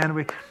my hand.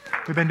 We've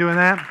been doing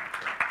that.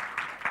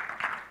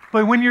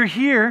 But when you're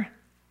here,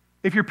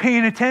 if you're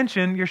paying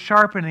attention, you're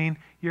sharpening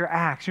your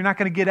axe. You're not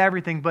going to get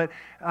everything, but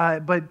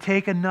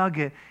take a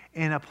nugget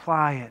and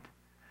apply it.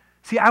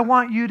 See, I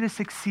want you to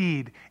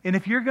succeed. And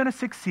if you're going to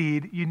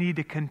succeed, you need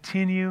to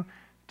continue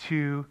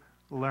to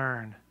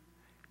learn.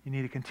 You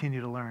need to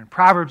continue to learn.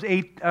 Proverbs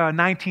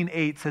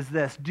 19:8 says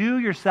this, "Do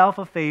yourself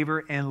a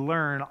favor and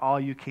learn all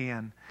you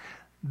can.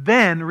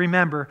 Then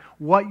remember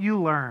what you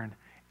learn,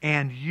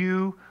 and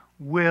you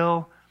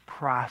will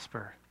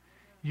prosper."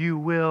 You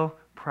will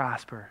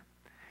prosper.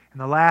 And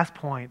the last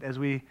point, as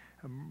we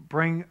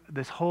bring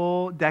this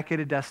whole decade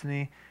of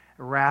destiny,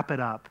 wrap it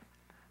up.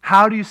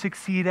 How do you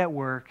succeed at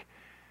work?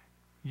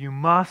 You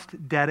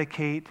must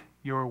dedicate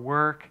your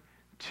work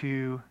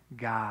to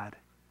God,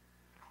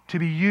 to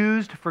be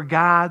used for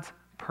God's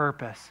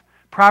purpose.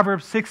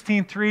 Proverbs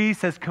 16:3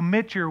 says,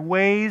 "Commit your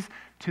ways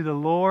to the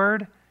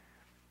Lord,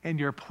 and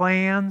your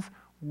plans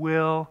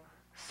will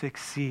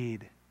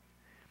succeed."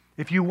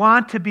 If you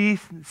want to be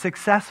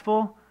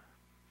successful,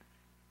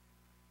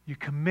 you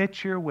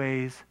commit your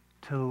ways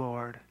to the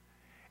Lord.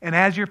 And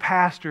as your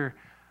pastor,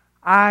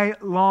 I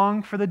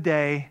long for the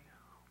day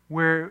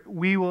where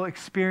we will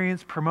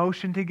experience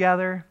promotion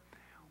together.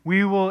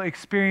 We will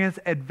experience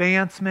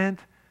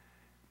advancement,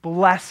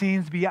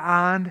 blessings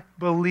beyond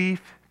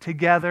belief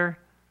together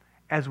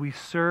as we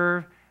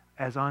serve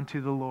as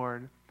unto the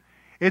Lord.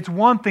 It's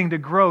one thing to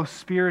grow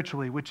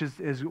spiritually, which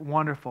is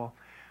wonderful,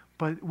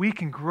 but we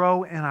can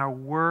grow in our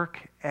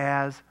work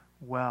as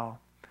well.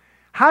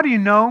 How do you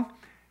know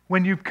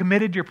when you've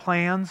committed your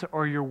plans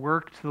or your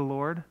work to the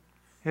Lord?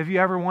 Have you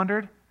ever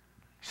wondered? You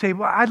say,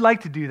 well, I'd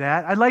like to do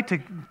that. I'd like to,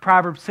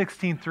 Proverbs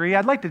 16:3,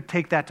 I'd like to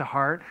take that to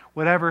heart.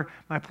 Whatever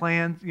my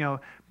plans,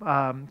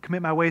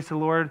 commit my ways to the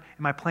Lord and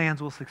my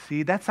plans will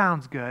succeed. That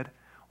sounds good.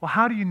 Well,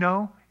 how do you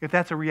know if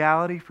that's a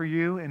reality for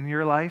you in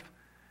your life?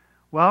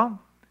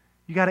 Well,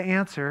 you got to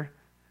answer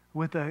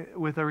with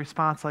a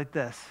response like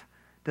this.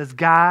 Does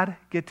God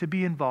get to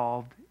be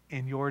involved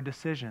in your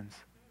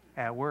decisions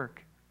at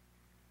work?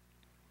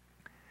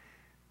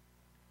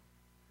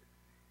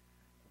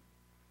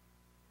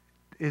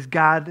 Is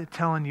God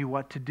telling you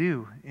what to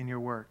do in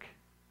your work?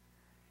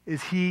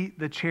 Is He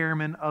the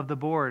chairman of the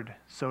board,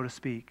 so to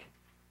speak?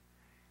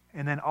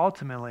 And then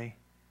ultimately,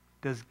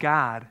 does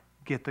God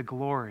get the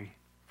glory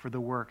for the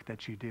work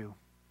that you do?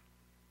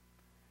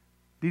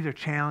 These are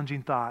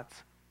challenging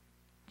thoughts,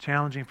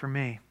 challenging for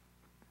me.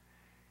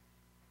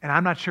 And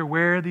I'm not sure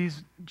where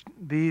these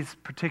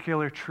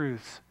particular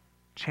truths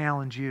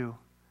challenge you.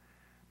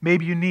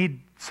 Maybe you need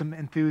some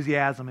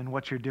enthusiasm in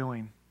what you're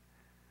doing.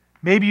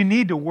 Maybe you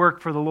need to work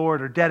for the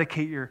Lord or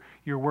dedicate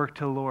your work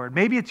to the Lord.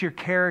 Maybe it's your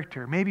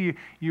character. Maybe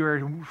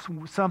you're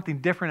something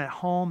different at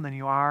home than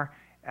you are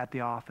at the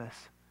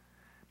office.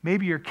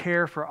 Maybe your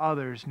care for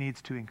others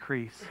needs to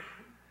increase.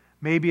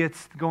 Maybe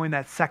it's going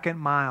that second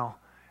mile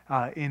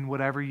in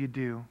whatever you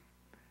do.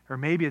 Or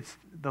maybe it's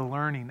the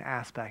learning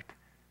aspect.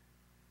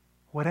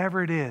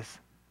 Whatever it is,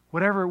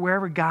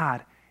 wherever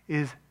God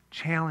is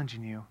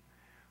challenging you,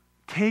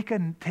 take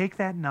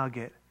that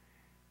nugget,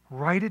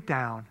 write it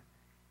down,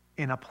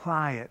 and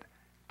apply it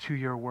to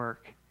your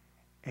work.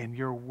 And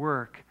your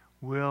work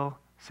will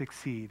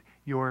succeed.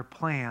 Your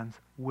plans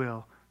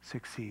will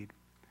succeed.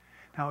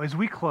 Now, as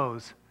we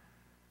close,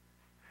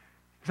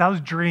 as I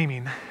was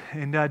dreaming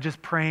and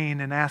just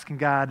praying and asking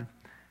God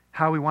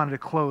how we wanted to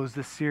close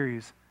this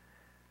series,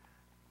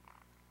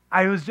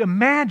 I was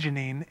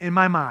imagining in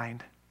my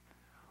mind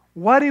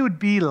what it would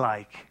be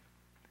like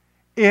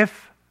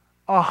if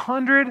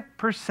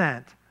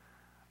 100%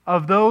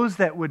 of those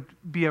that would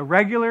be a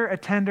regular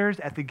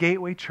attenders at the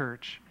Gateway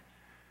Church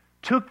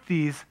took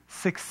these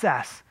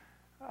success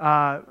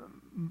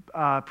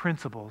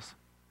principles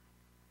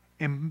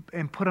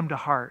and put them to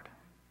heart.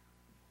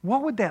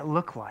 What would that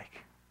look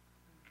like?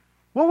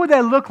 What would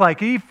that look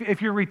like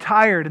if you're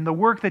retired and the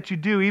work that you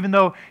do, even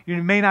though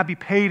you may not be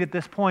paid at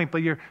this point,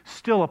 but you're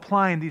still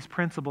applying these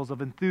principles of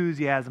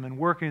enthusiasm and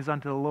working as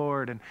unto the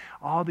Lord and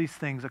all these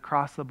things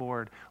across the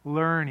board,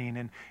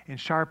 learning and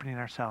sharpening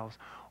ourselves?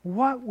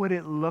 What would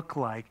it look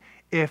like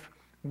if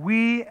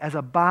we as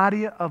a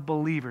body of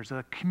believers,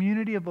 a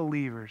community of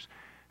believers,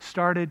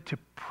 started to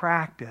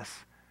practice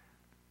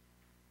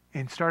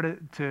and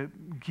started to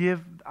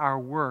give our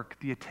work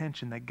the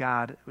attention that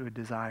God would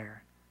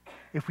desire?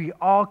 If we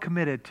all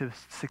committed to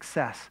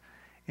success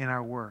in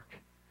our work.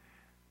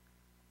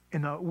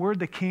 And the word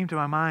that came to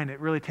my mind, it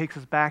really takes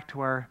us back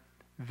to our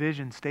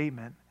vision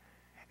statement,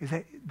 is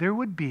that there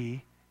would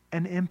be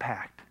an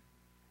impact.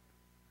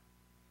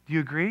 Do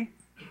you agree?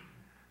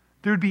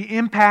 There would be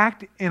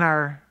impact in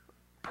our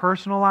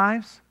personal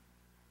lives.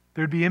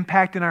 There would be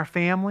impact in our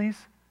families.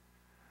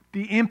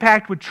 The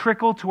impact would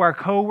trickle to our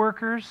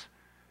coworkers.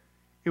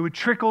 It would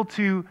trickle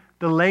to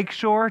the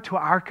lakeshore, to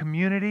our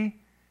community.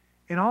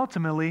 And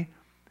ultimately,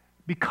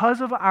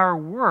 because of our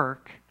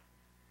work,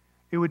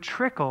 it would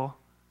trickle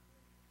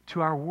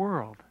to our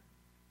world.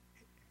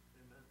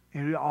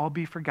 It would all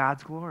be for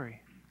God's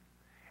glory.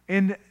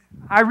 And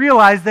I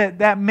realize that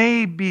that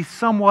may be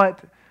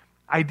somewhat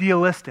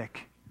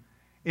idealistic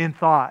in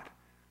thought.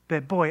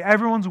 That, boy,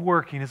 everyone's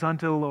working as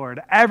unto the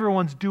Lord.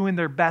 Everyone's doing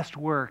their best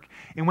work.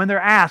 And when they're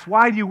asked,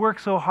 why do you work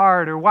so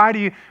hard? Or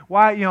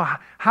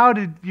how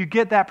did you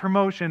get that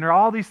promotion? Or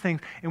all these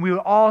things. And we would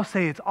all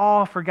say it's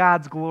all for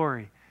God's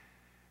glory.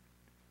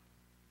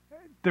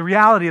 The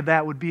reality of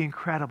that would be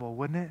incredible,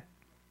 wouldn't it?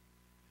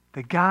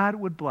 That God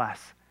would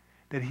bless,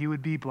 that He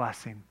would be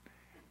blessing.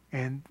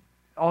 And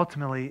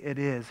ultimately, it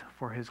is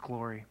for His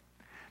glory.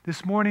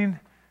 This morning,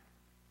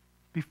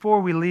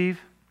 before we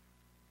leave,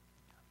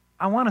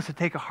 I want us to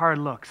take a hard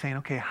look, saying,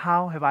 okay,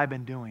 how have I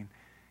been doing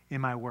in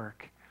my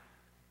work?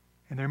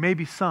 And there may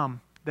be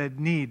some that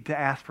need to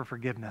ask for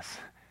forgiveness.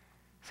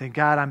 Saying,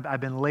 God,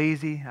 I've been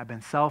lazy, I've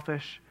been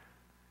selfish.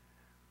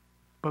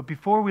 But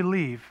before we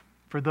leave,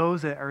 for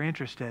those that are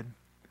interested,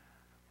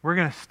 we're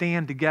going to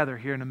stand together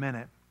here in a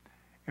minute,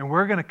 and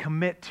we're going to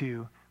commit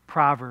to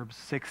Proverbs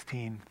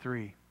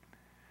 16:3.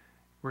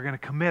 We're going to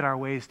commit our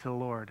ways to the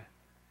Lord.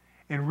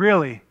 And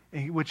really,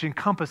 which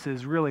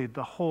encompasses really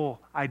the whole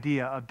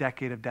idea of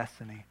Decade of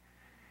Destiny.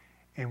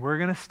 And we're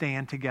going to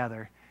stand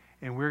together,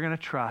 and we're going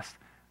to trust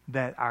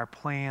that our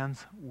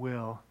plans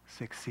will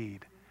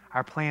succeed.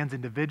 Our plans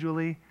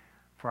individually,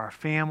 for our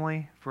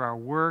family, for our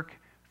work,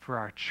 for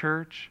our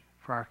church,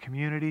 for our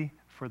community,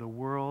 for the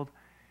world,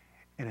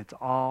 and it's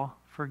all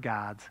for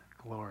God's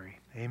glory.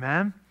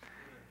 Amen?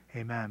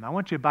 Amen. I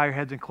want you to bow your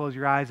heads and close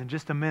your eyes. In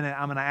just a minute,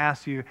 I'm going to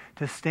ask you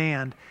to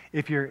stand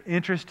if you're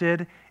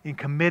interested in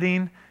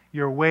committing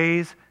your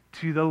ways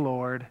to the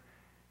Lord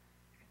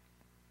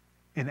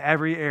in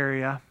every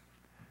area.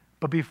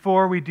 But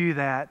before we do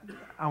that,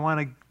 I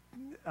want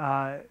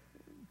to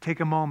take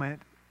a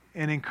moment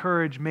and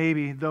encourage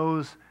maybe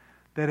those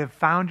that have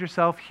found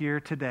yourself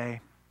here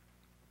today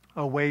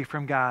away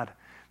from God,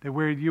 that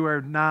where you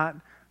are not,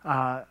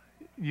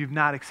 you've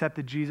not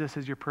accepted Jesus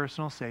as your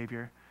personal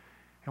Savior,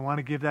 and want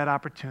to give that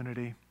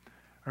opportunity.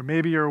 Or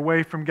maybe you're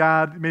away from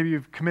God. Maybe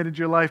you've committed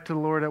your life to the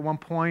Lord at one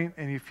point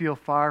and you feel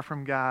far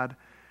from God.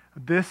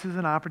 This is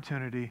an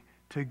opportunity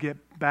to get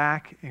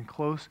back in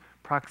close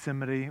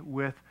proximity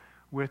with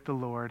the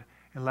Lord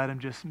and let Him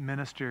just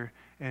minister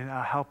and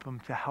help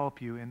Him to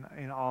help you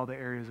in all the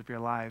areas of your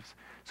lives.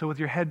 So with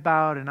your head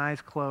bowed and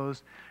eyes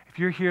closed, if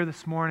you're here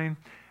this morning,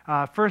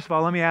 first of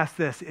all, let me ask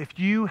this. If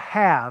you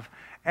have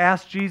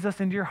asked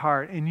Jesus into your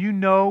heart and you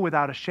know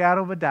without a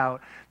shadow of a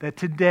doubt that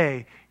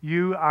today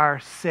you are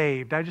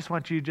saved, I just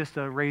want you just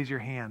to raise your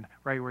hand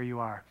right where you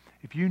are.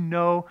 If you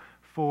know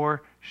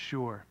for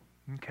sure.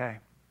 Okay.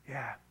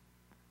 Yeah.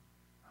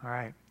 All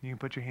right. You can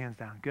put your hands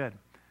down. Good.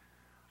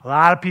 A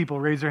lot of people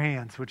raise their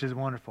hands, which is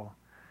wonderful.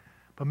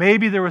 But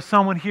maybe there was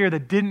someone here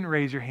that didn't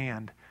raise your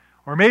hand.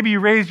 Or maybe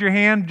you raised your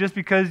hand just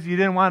because you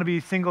didn't want to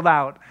be singled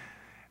out.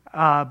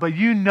 But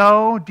you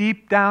know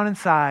deep down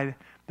inside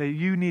that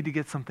you need to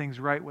get some things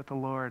right with the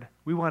Lord.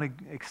 We want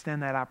to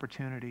extend that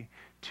opportunity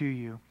to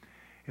you.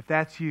 If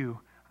that's you,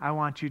 I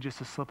want you just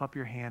to slip up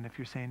your hand if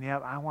you're saying, yeah,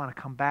 I want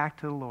to come back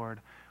to the Lord,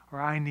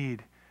 or I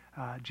need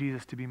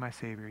Jesus to be my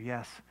Savior.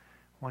 Yes,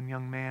 one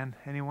young man.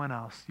 Anyone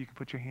else? You can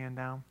put your hand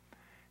down.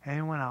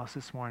 Anyone else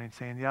this morning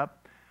saying,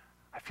 yep,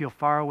 I feel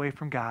far away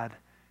from God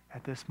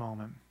at this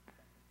moment.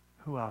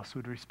 Who else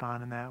would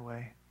respond in that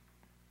way?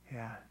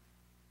 Yeah.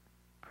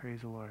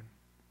 Praise the Lord.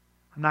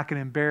 I'm not going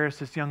to embarrass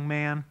this young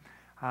man.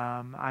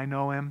 I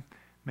know him.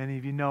 Many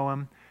of you know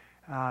him.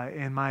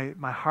 And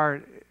my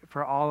heart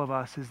for all of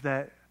us is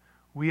that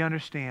we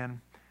understand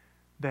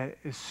that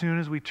as soon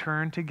as we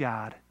turn to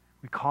God,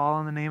 we call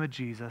on the name of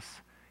Jesus,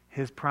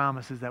 His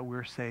promise is that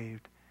we're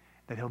saved,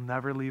 that He'll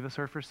never leave us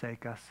or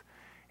forsake us.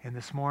 And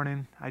this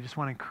morning, I just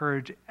want to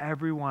encourage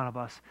every one of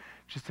us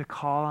just to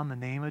call on the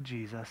name of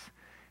Jesus.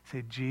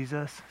 Say,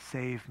 Jesus,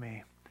 save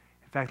me.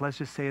 In fact, let's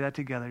just say that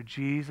together.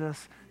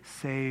 Jesus,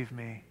 save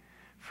me.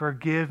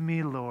 Forgive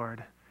me,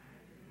 Lord.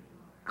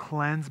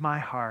 Cleanse my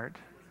heart.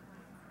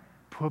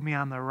 Put me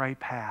on the right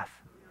path.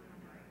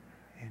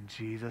 In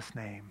Jesus'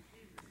 name,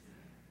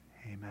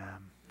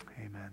 amen.